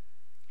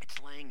 it's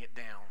laying it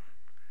down.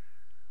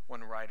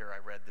 One writer I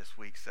read this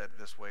week said it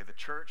this way: the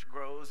church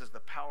grows as the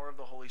power of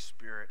the Holy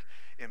Spirit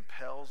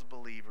impels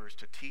believers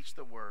to teach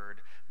the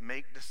word,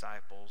 make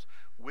disciples,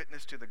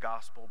 witness to the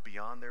gospel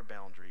beyond their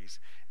boundaries,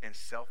 and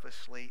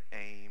selfishly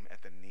aim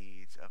at the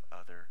needs of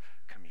other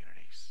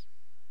communities.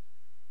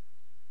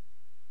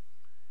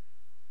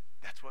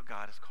 That's what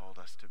God has called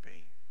us to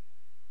be.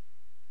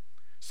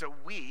 So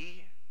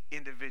we,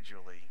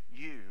 individually,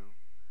 you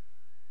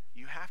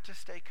have to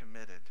stay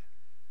committed.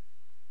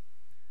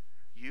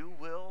 You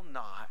will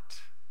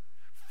not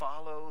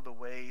follow the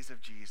ways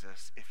of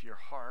Jesus if your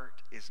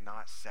heart is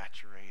not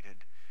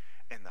saturated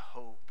in the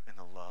hope and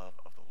the love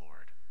of the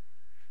Lord.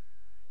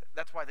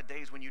 That's why the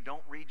days when you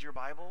don't read your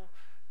Bible,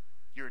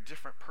 you're a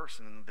different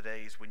person than the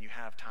days when you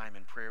have time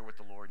in prayer with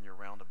the Lord and you're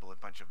around a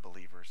bunch of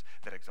believers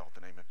that exalt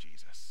the name of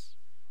Jesus.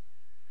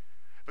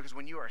 Because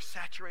when you are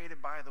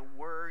saturated by the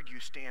word,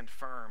 you stand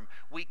firm.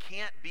 We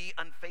can't be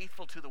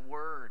unfaithful to the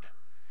word.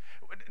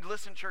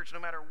 Listen, church, no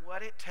matter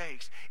what it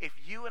takes, if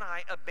you and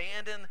I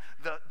abandon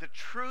the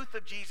truth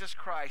of Jesus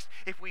Christ,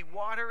 if we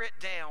water it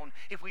down,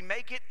 if we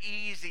make it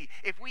easy,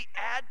 if we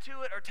add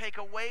to it or take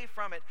away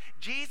from it,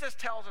 Jesus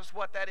tells us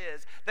what that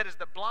is. That is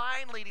the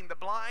blind leading the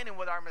blind, and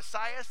what our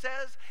Messiah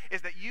says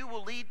is that you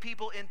will lead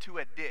people into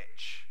a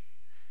ditch.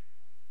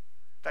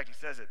 In fact, he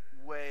says it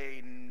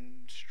way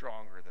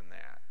stronger than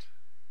that.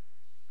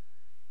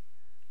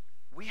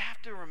 We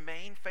have to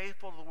remain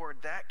faithful to the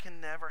word. That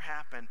can never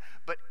happen.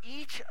 But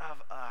each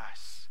of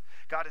us,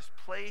 God has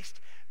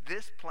placed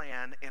this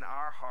plan in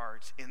our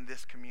hearts in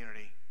this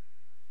community.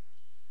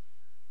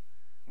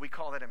 We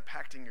call that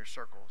impacting your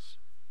circles.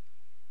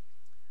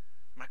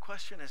 My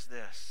question is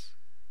this: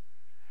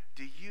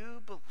 do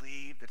you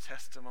believe the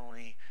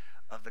testimony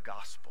of the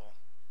gospel?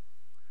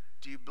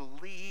 Do you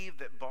believe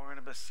that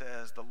Barnabas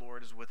says the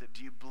Lord is with it?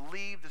 Do you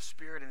believe the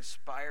Spirit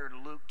inspired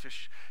Luke to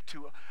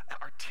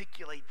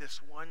articulate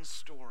this one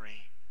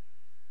story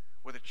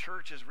where the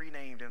church is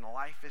renamed and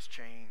life is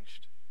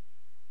changed?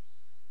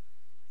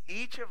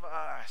 Each of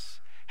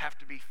us have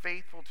to be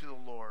faithful to the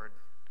Lord.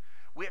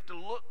 We have to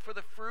look for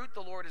the fruit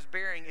the Lord is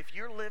bearing. If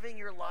you're living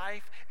your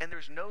life and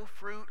there's no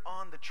fruit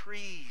on the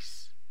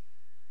trees,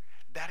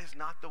 that is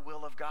not the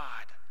will of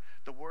God.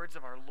 The words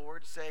of our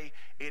Lord say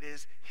it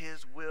is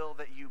his will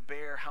that you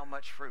bear how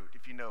much fruit,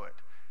 if you know it?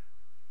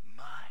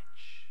 Much.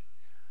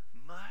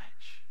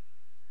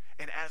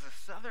 And as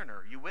a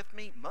Southerner, you with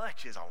me?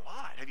 Much is a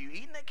lot. Have you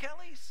eaten at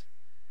Kelly's?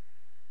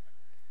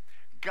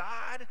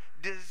 God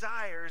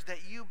desires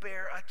that you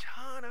bear a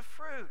ton of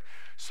fruit.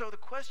 So the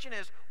question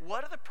is,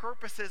 what are the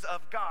purposes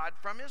of God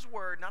from his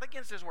word, not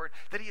against his word,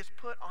 that he has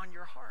put on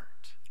your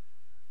heart?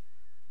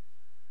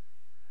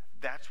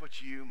 That's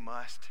what you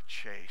must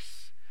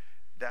chase.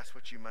 That's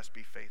what you must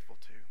be faithful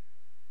to.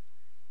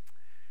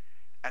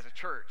 As a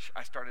church,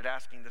 I started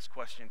asking this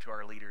question to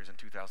our leaders in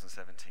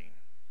 2017.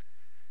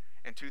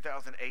 In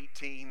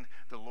 2018,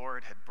 the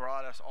Lord had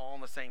brought us all on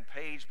the same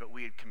page, but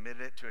we had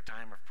committed it to a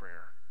time of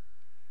prayer.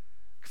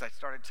 Because I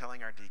started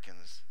telling our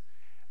deacons,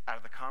 out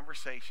of the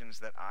conversations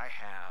that I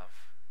have,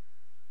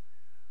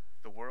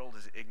 the world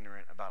is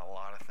ignorant about a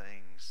lot of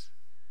things,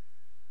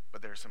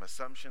 but there are some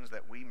assumptions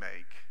that we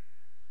make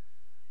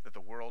that the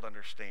world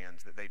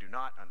understands that they do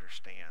not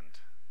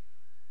understand.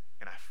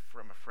 And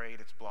I'm afraid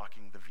it's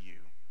blocking the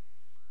view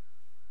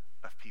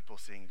of people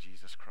seeing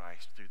Jesus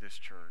Christ through this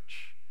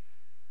church,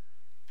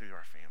 through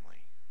our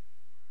family.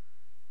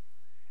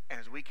 And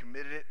as we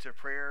committed it to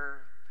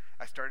prayer,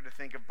 I started to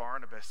think of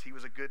Barnabas. He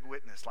was a good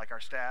witness, like our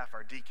staff,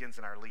 our deacons,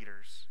 and our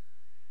leaders.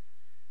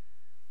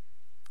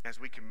 As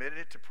we committed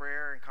it to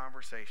prayer and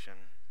conversation,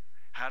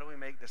 how do we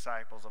make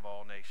disciples of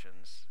all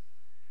nations?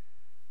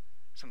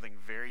 Something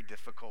very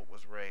difficult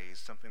was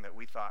raised, something that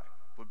we thought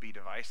would be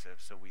divisive,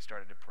 so we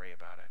started to pray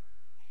about it.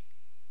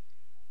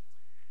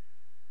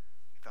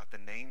 We thought the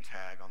name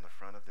tag on the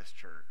front of this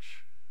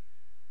church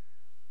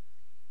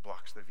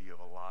blocks the view of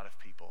a lot of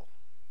people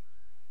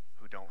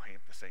who don't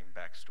have the same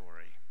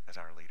backstory as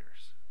our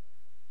leaders.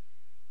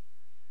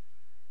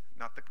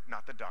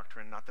 Not the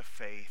doctrine, not the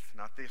faith,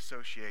 not the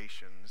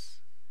associations,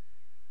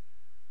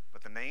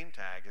 but the name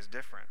tag is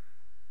different.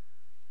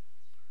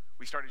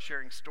 We started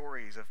sharing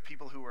stories of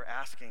people who were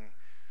asking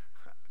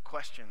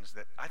questions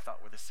that I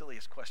thought were the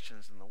silliest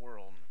questions in the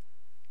world.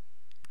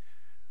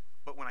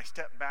 But when I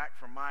step back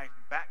from my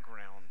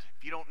background,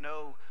 if you don't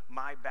know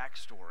my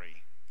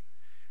backstory,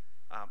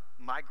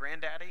 my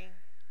granddaddy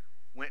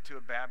went to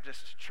a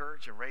Baptist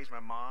church and raised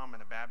my mom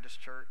in a Baptist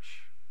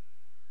church.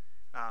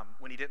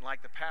 When he didn't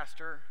like the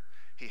pastor,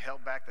 he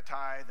held back the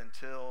tithe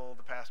until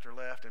the pastor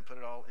left and put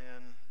it all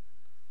in.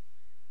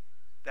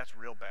 That's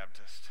real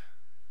Baptist.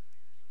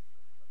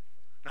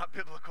 Not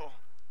biblical.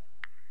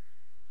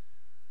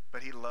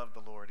 But he loved the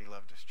Lord. He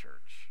loved his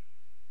church.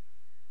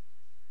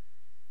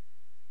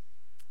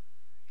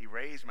 He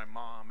raised my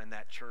mom in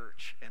that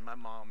church, and my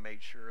mom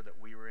made sure that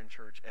we were in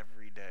church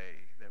every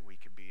day that we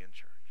could be in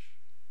church.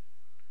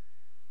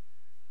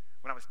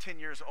 When I was 10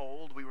 years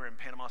old, we were in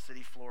Panama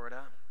City,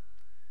 Florida.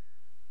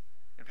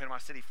 In Panama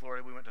City,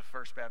 Florida, we went to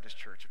First Baptist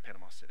Church of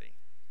Panama City.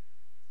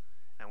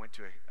 And I went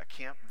to a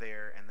camp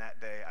there, and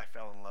that day I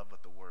fell in love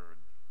with the Word.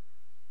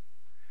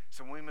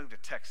 So when we moved to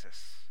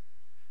Texas,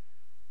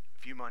 a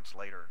few months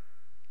later,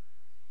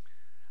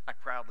 I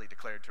proudly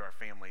declared to our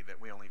family that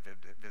we only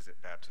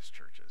visit Baptist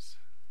churches.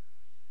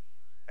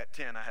 At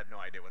 10, I had no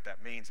idea what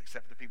that means,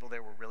 except the people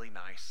there were really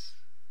nice.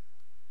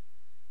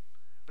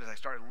 But as I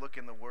started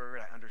looking the Word,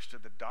 I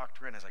understood the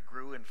doctrine. As I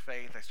grew in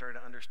faith, I started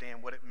to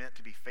understand what it meant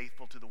to be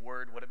faithful to the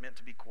Word, what it meant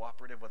to be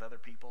cooperative with other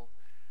people.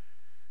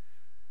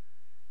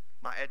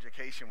 My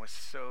education was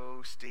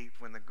so steep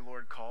when the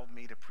Lord called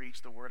me to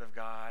preach the Word of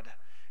God.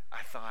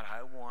 I thought,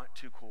 I want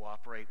to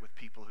cooperate with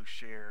people who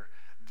share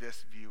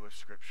this view of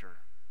Scripture,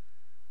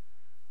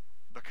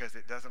 because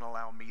it doesn't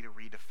allow me to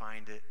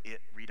redefine it,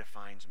 it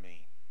redefines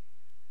me.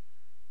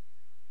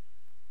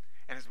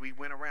 And as we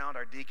went around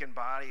our deacon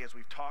body, as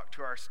we've talked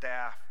to our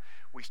staff,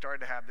 we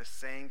started to have this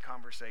same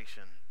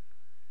conversation.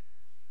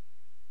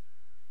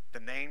 The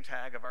name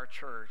tag of our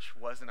church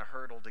wasn't a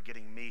hurdle to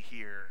getting me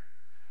here,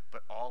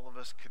 but all of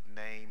us could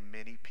name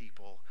many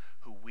people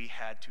who we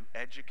had to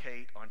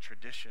educate on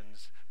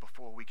traditions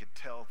before we could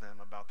tell them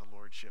about the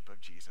lordship of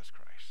Jesus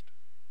Christ.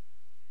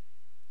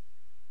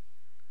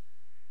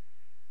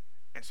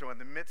 And so in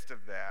the midst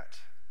of that,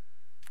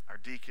 our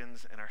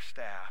deacons and our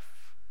staff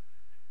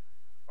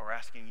are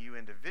asking you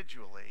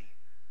individually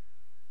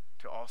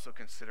to also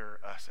consider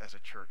us as a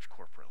church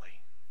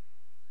corporately.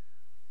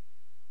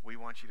 We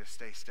want you to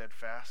stay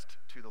steadfast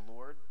to the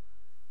Lord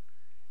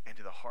and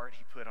to the heart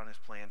he put on his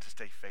plan to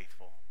stay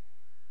faithful.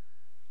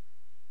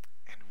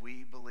 And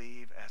we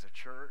believe as a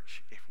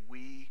church, if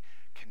we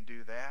can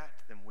do that,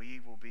 then we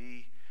will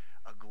be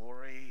a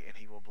glory and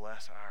he will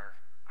bless our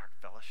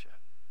fellowship.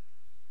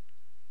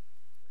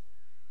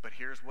 But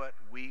here's what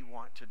we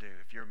want to do.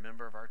 If you're a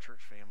member of our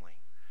church family,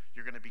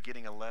 you're going to be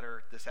getting a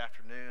letter this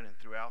afternoon and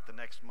throughout the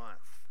next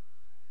month.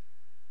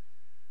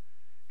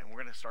 And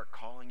we're going to start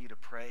calling you to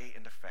pray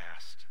and to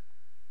fast,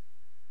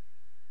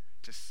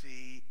 to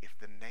see if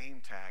the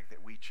name tag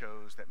that we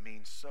chose that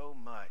means so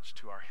much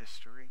to our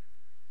history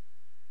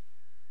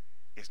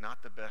is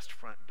not the best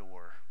front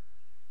door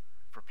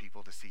for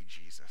people to see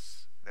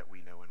Jesus that we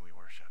know and we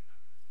worship.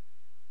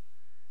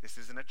 This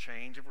isn't a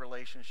change of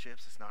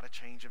relationships. It's not a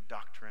change of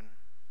doctrine.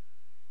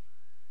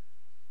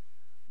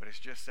 But it's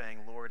just saying,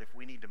 Lord, if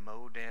we need to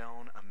mow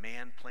down a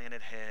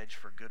man-planted hedge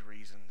for good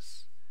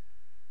reasons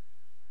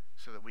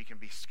so that we can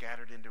be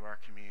scattered into our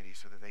community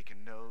so that they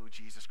can know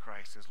Jesus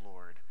Christ as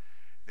Lord,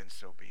 then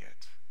so be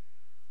it.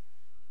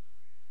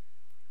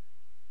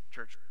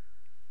 Church,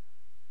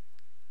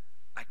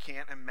 I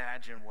can't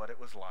imagine what it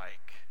was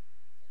like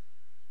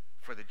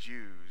for the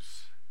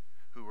Jews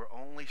who were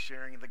only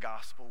sharing the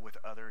gospel with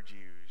other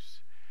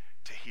Jews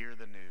to hear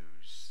the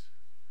news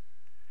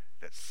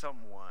that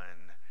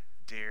someone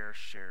dare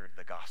shared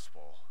the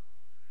gospel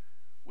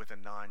with a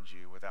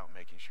non-Jew without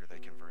making sure they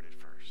converted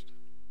first.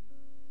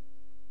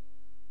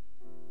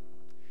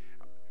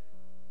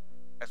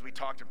 As we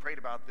talked and prayed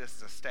about this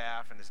as a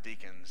staff and as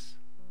deacons,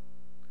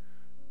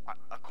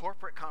 a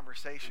corporate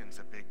conversation is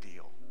a big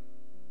deal.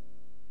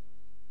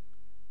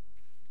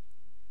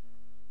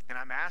 And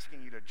I'm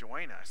asking you to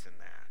join us in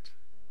that.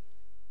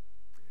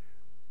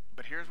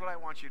 But here's what I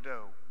want you to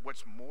know.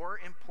 What's more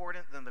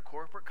important than the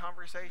corporate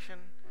conversation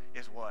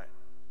is what?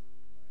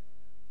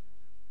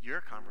 Your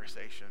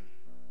conversation.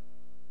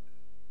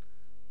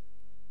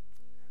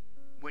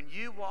 When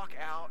you walk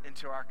out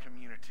into our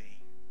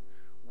community,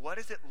 what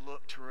does it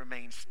look to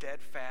remain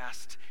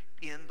steadfast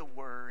in the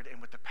Word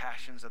and with the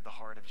passions of the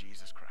heart of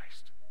Jesus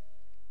Christ?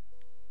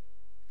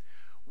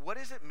 What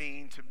does it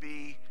mean to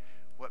be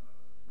what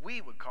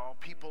we would call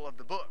people of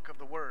the book, of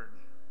the Word?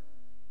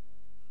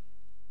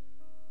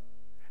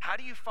 How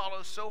do you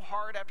follow so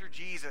hard after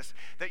Jesus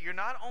that you're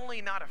not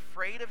only not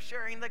afraid of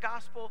sharing the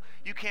gospel,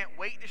 you can't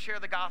wait to share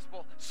the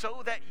gospel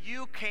so that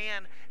you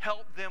can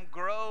help them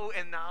grow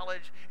in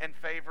knowledge and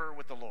favor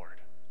with the Lord?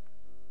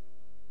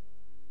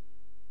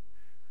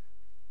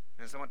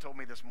 And someone told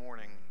me this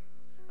morning,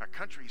 our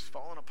country's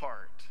fallen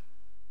apart.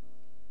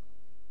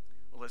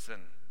 Well,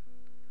 listen,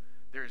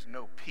 there is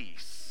no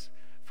peace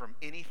from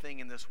anything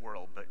in this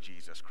world but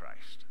Jesus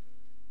Christ.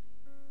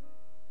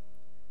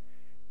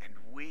 And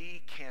we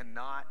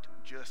cannot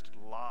just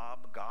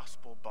lob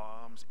gospel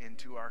bombs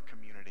into our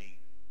community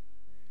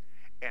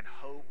and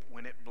hope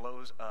when it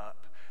blows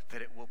up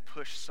that it will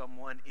push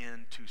someone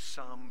into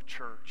some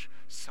church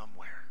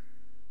somewhere.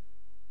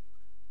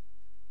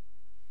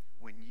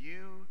 When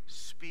you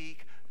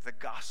speak the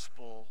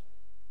gospel,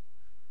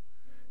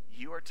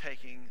 you are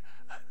taking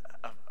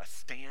a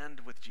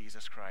stand with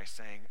Jesus Christ,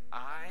 saying,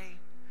 I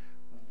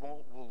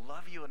will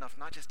love you enough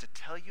not just to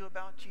tell you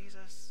about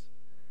Jesus,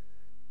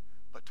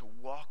 but to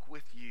walk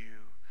with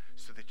you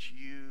so that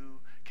you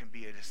can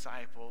be a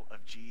disciple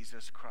of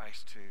Jesus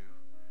Christ too.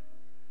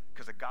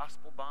 Because a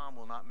gospel bomb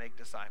will not make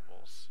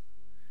disciples.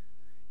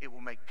 It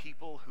will make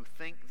people who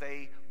think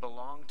they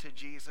belong to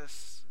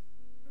Jesus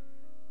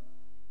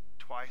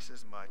twice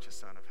as much a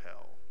son of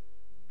hell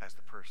as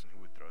the person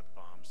who would throw the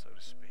bomb, so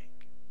to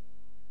speak.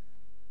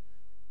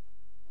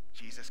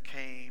 Jesus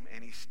came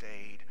and he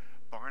stayed.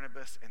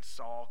 Barnabas and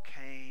Saul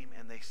came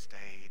and they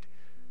stayed.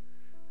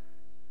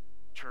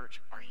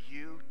 Church, are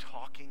you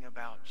talking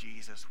about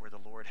Jesus where the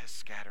Lord has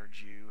scattered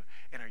you?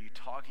 And are you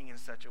talking in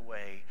such a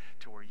way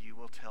to where you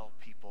will tell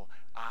people,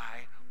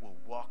 I will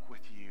walk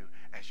with you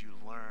as you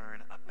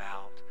learn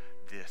about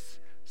this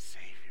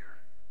Savior?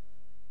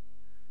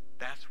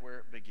 That's where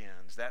it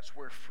begins. That's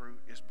where fruit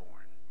is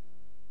born.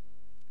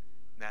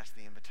 And that's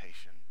the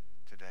invitation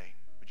today.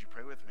 Would you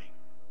pray with me?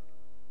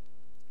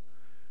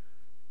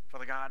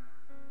 Father God,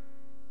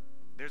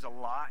 there's a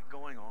lot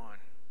going on.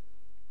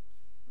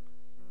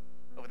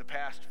 Over the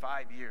past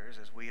 5 years,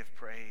 as we have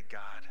prayed,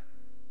 God,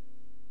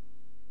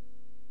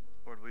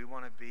 Lord, we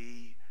want to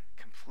be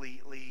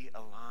completely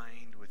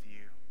aligned with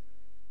you.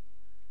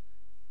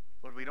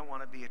 Lord, we don't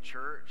want to be a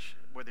church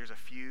where there's a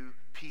few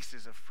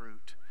pieces of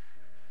fruit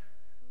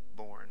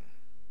born.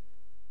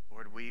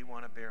 Lord, we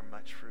want to bear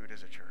much fruit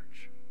as a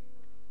church.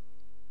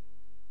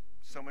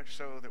 So much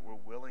so that we're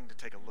willing to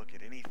take a look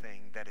at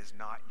anything that is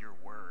not your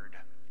word,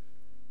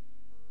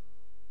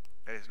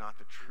 that is not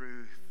the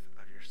truth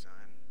of your Son.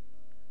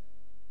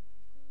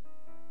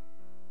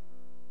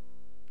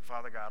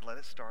 Father God, let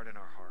it start in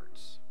our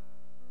hearts.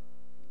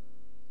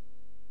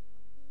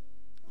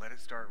 Let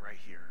it start right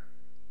here.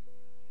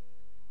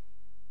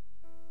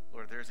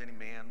 Lord, if there's any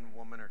man,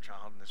 woman, or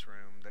child in this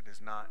room that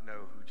does not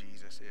know who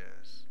Jesus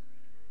is,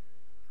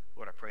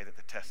 Lord, I pray that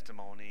the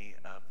testimony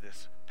of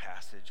this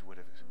passage would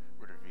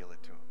reveal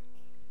it to them.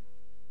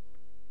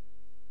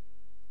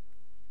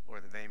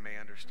 Lord, that they may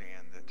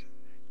understand that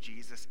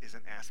Jesus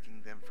isn't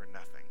asking them for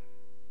nothing,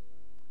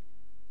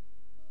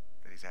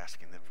 that he's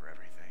asking them for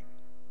everything.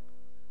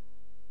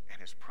 And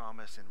his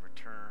promise in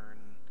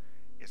return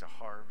is a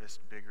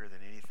harvest bigger than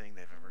anything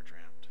they've ever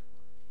dreamt.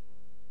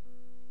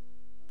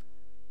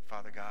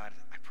 Father God,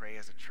 I pray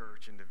as a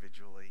church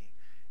individually,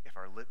 if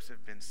our lips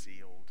have been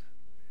sealed,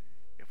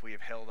 if we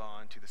have held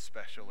on to the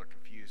special or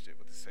confused it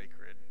with the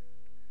sacred,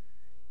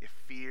 if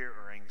fear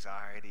or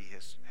anxiety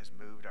has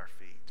moved our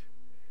feet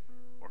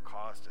or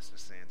caused us to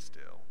stand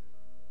still,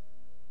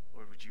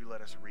 Lord, would you let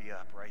us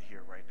re-up right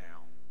here, right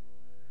now?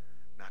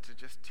 Not to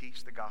just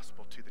teach the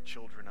gospel to the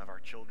children of our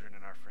children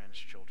and our friends'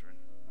 children,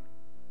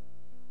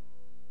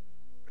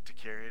 but to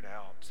carry it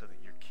out so that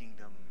your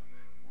kingdom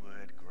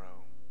would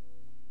grow.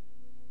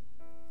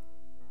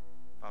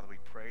 Father, we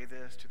pray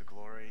this to the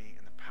glory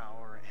and the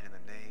power and in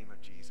the name of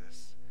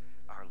Jesus,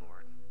 our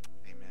Lord.